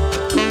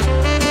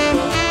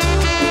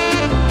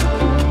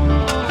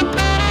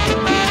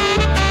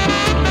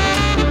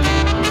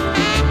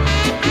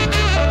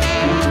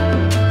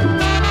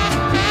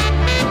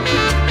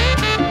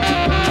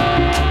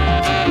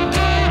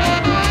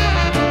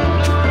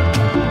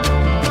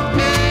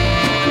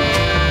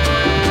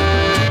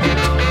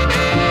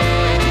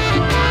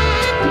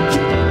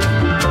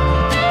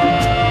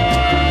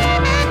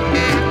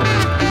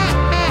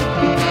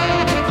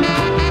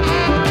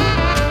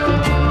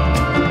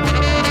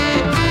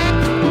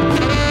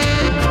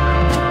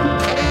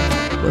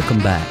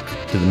 Welcome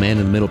back to the Man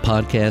in the Middle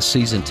podcast,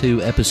 Season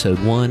 2, Episode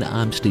 1.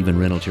 I'm Stephen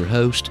Reynolds, your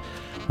host.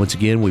 Once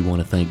again, we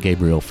want to thank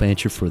Gabriel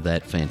Fancher for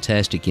that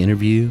fantastic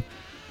interview.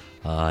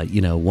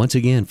 Once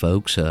again,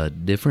 folks,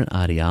 different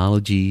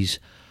ideologies,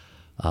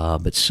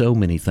 but so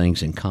many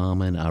things in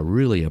common. I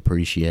really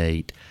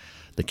appreciate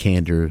the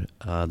candor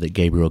that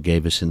Gabriel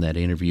gave us in that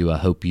interview. I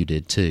hope you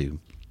did too.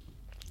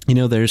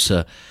 There's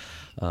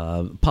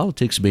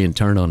politics being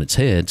turned on its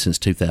head since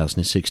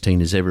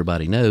 2016, as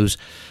everybody knows,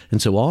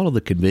 and so all of the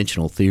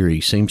conventional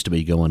theory seems to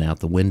be going out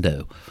the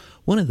window.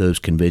 One of those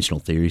conventional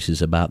theories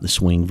is about the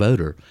swing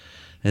voter,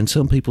 and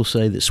some people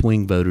say that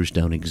swing voters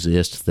don't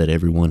exist, that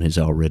everyone has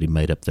already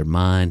made up their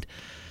mind,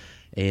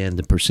 and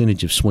the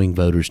percentage of swing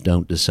voters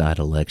don't decide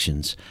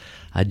elections.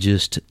 I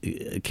just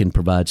can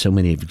provide so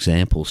many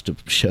examples to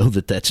show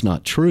that that's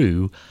not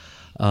true,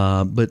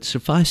 but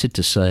suffice it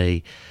to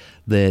say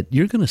that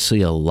you're going to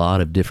see a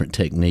lot of different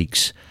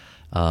techniques,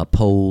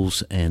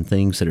 polls, and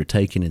things that are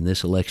taken in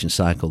this election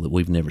cycle that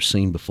we've never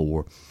seen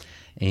before.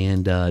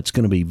 And it's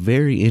going to be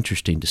very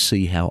interesting to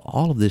see how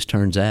all of this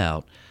turns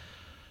out,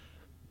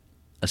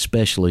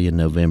 especially in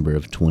November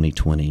of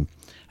 2020.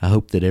 I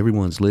hope that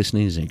everyone's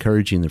listening is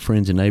encouraging their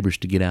friends and neighbors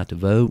to get out to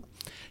vote,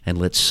 and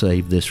let's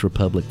save this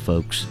republic,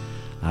 folks.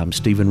 I'm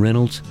Stephen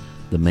Reynolds,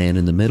 the Man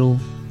in the Middle.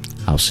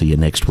 I'll see you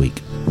next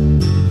week.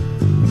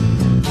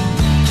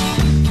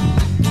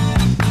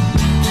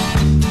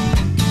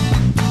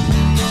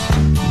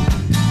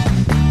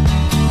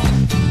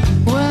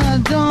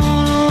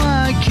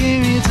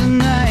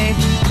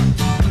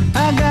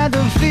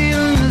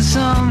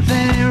 Something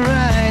ain't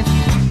right.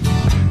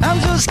 I'm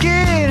so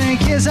scared in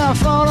case I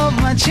fall off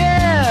my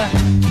chair,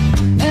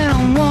 and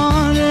I'm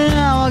wondering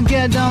how I'll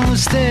get down the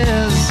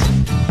stairs.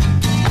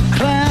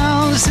 Climb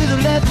Jokers to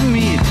the left of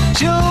me,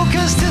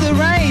 jokers to the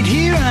right.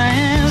 Here I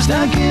am,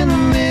 stuck in the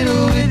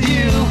middle with you.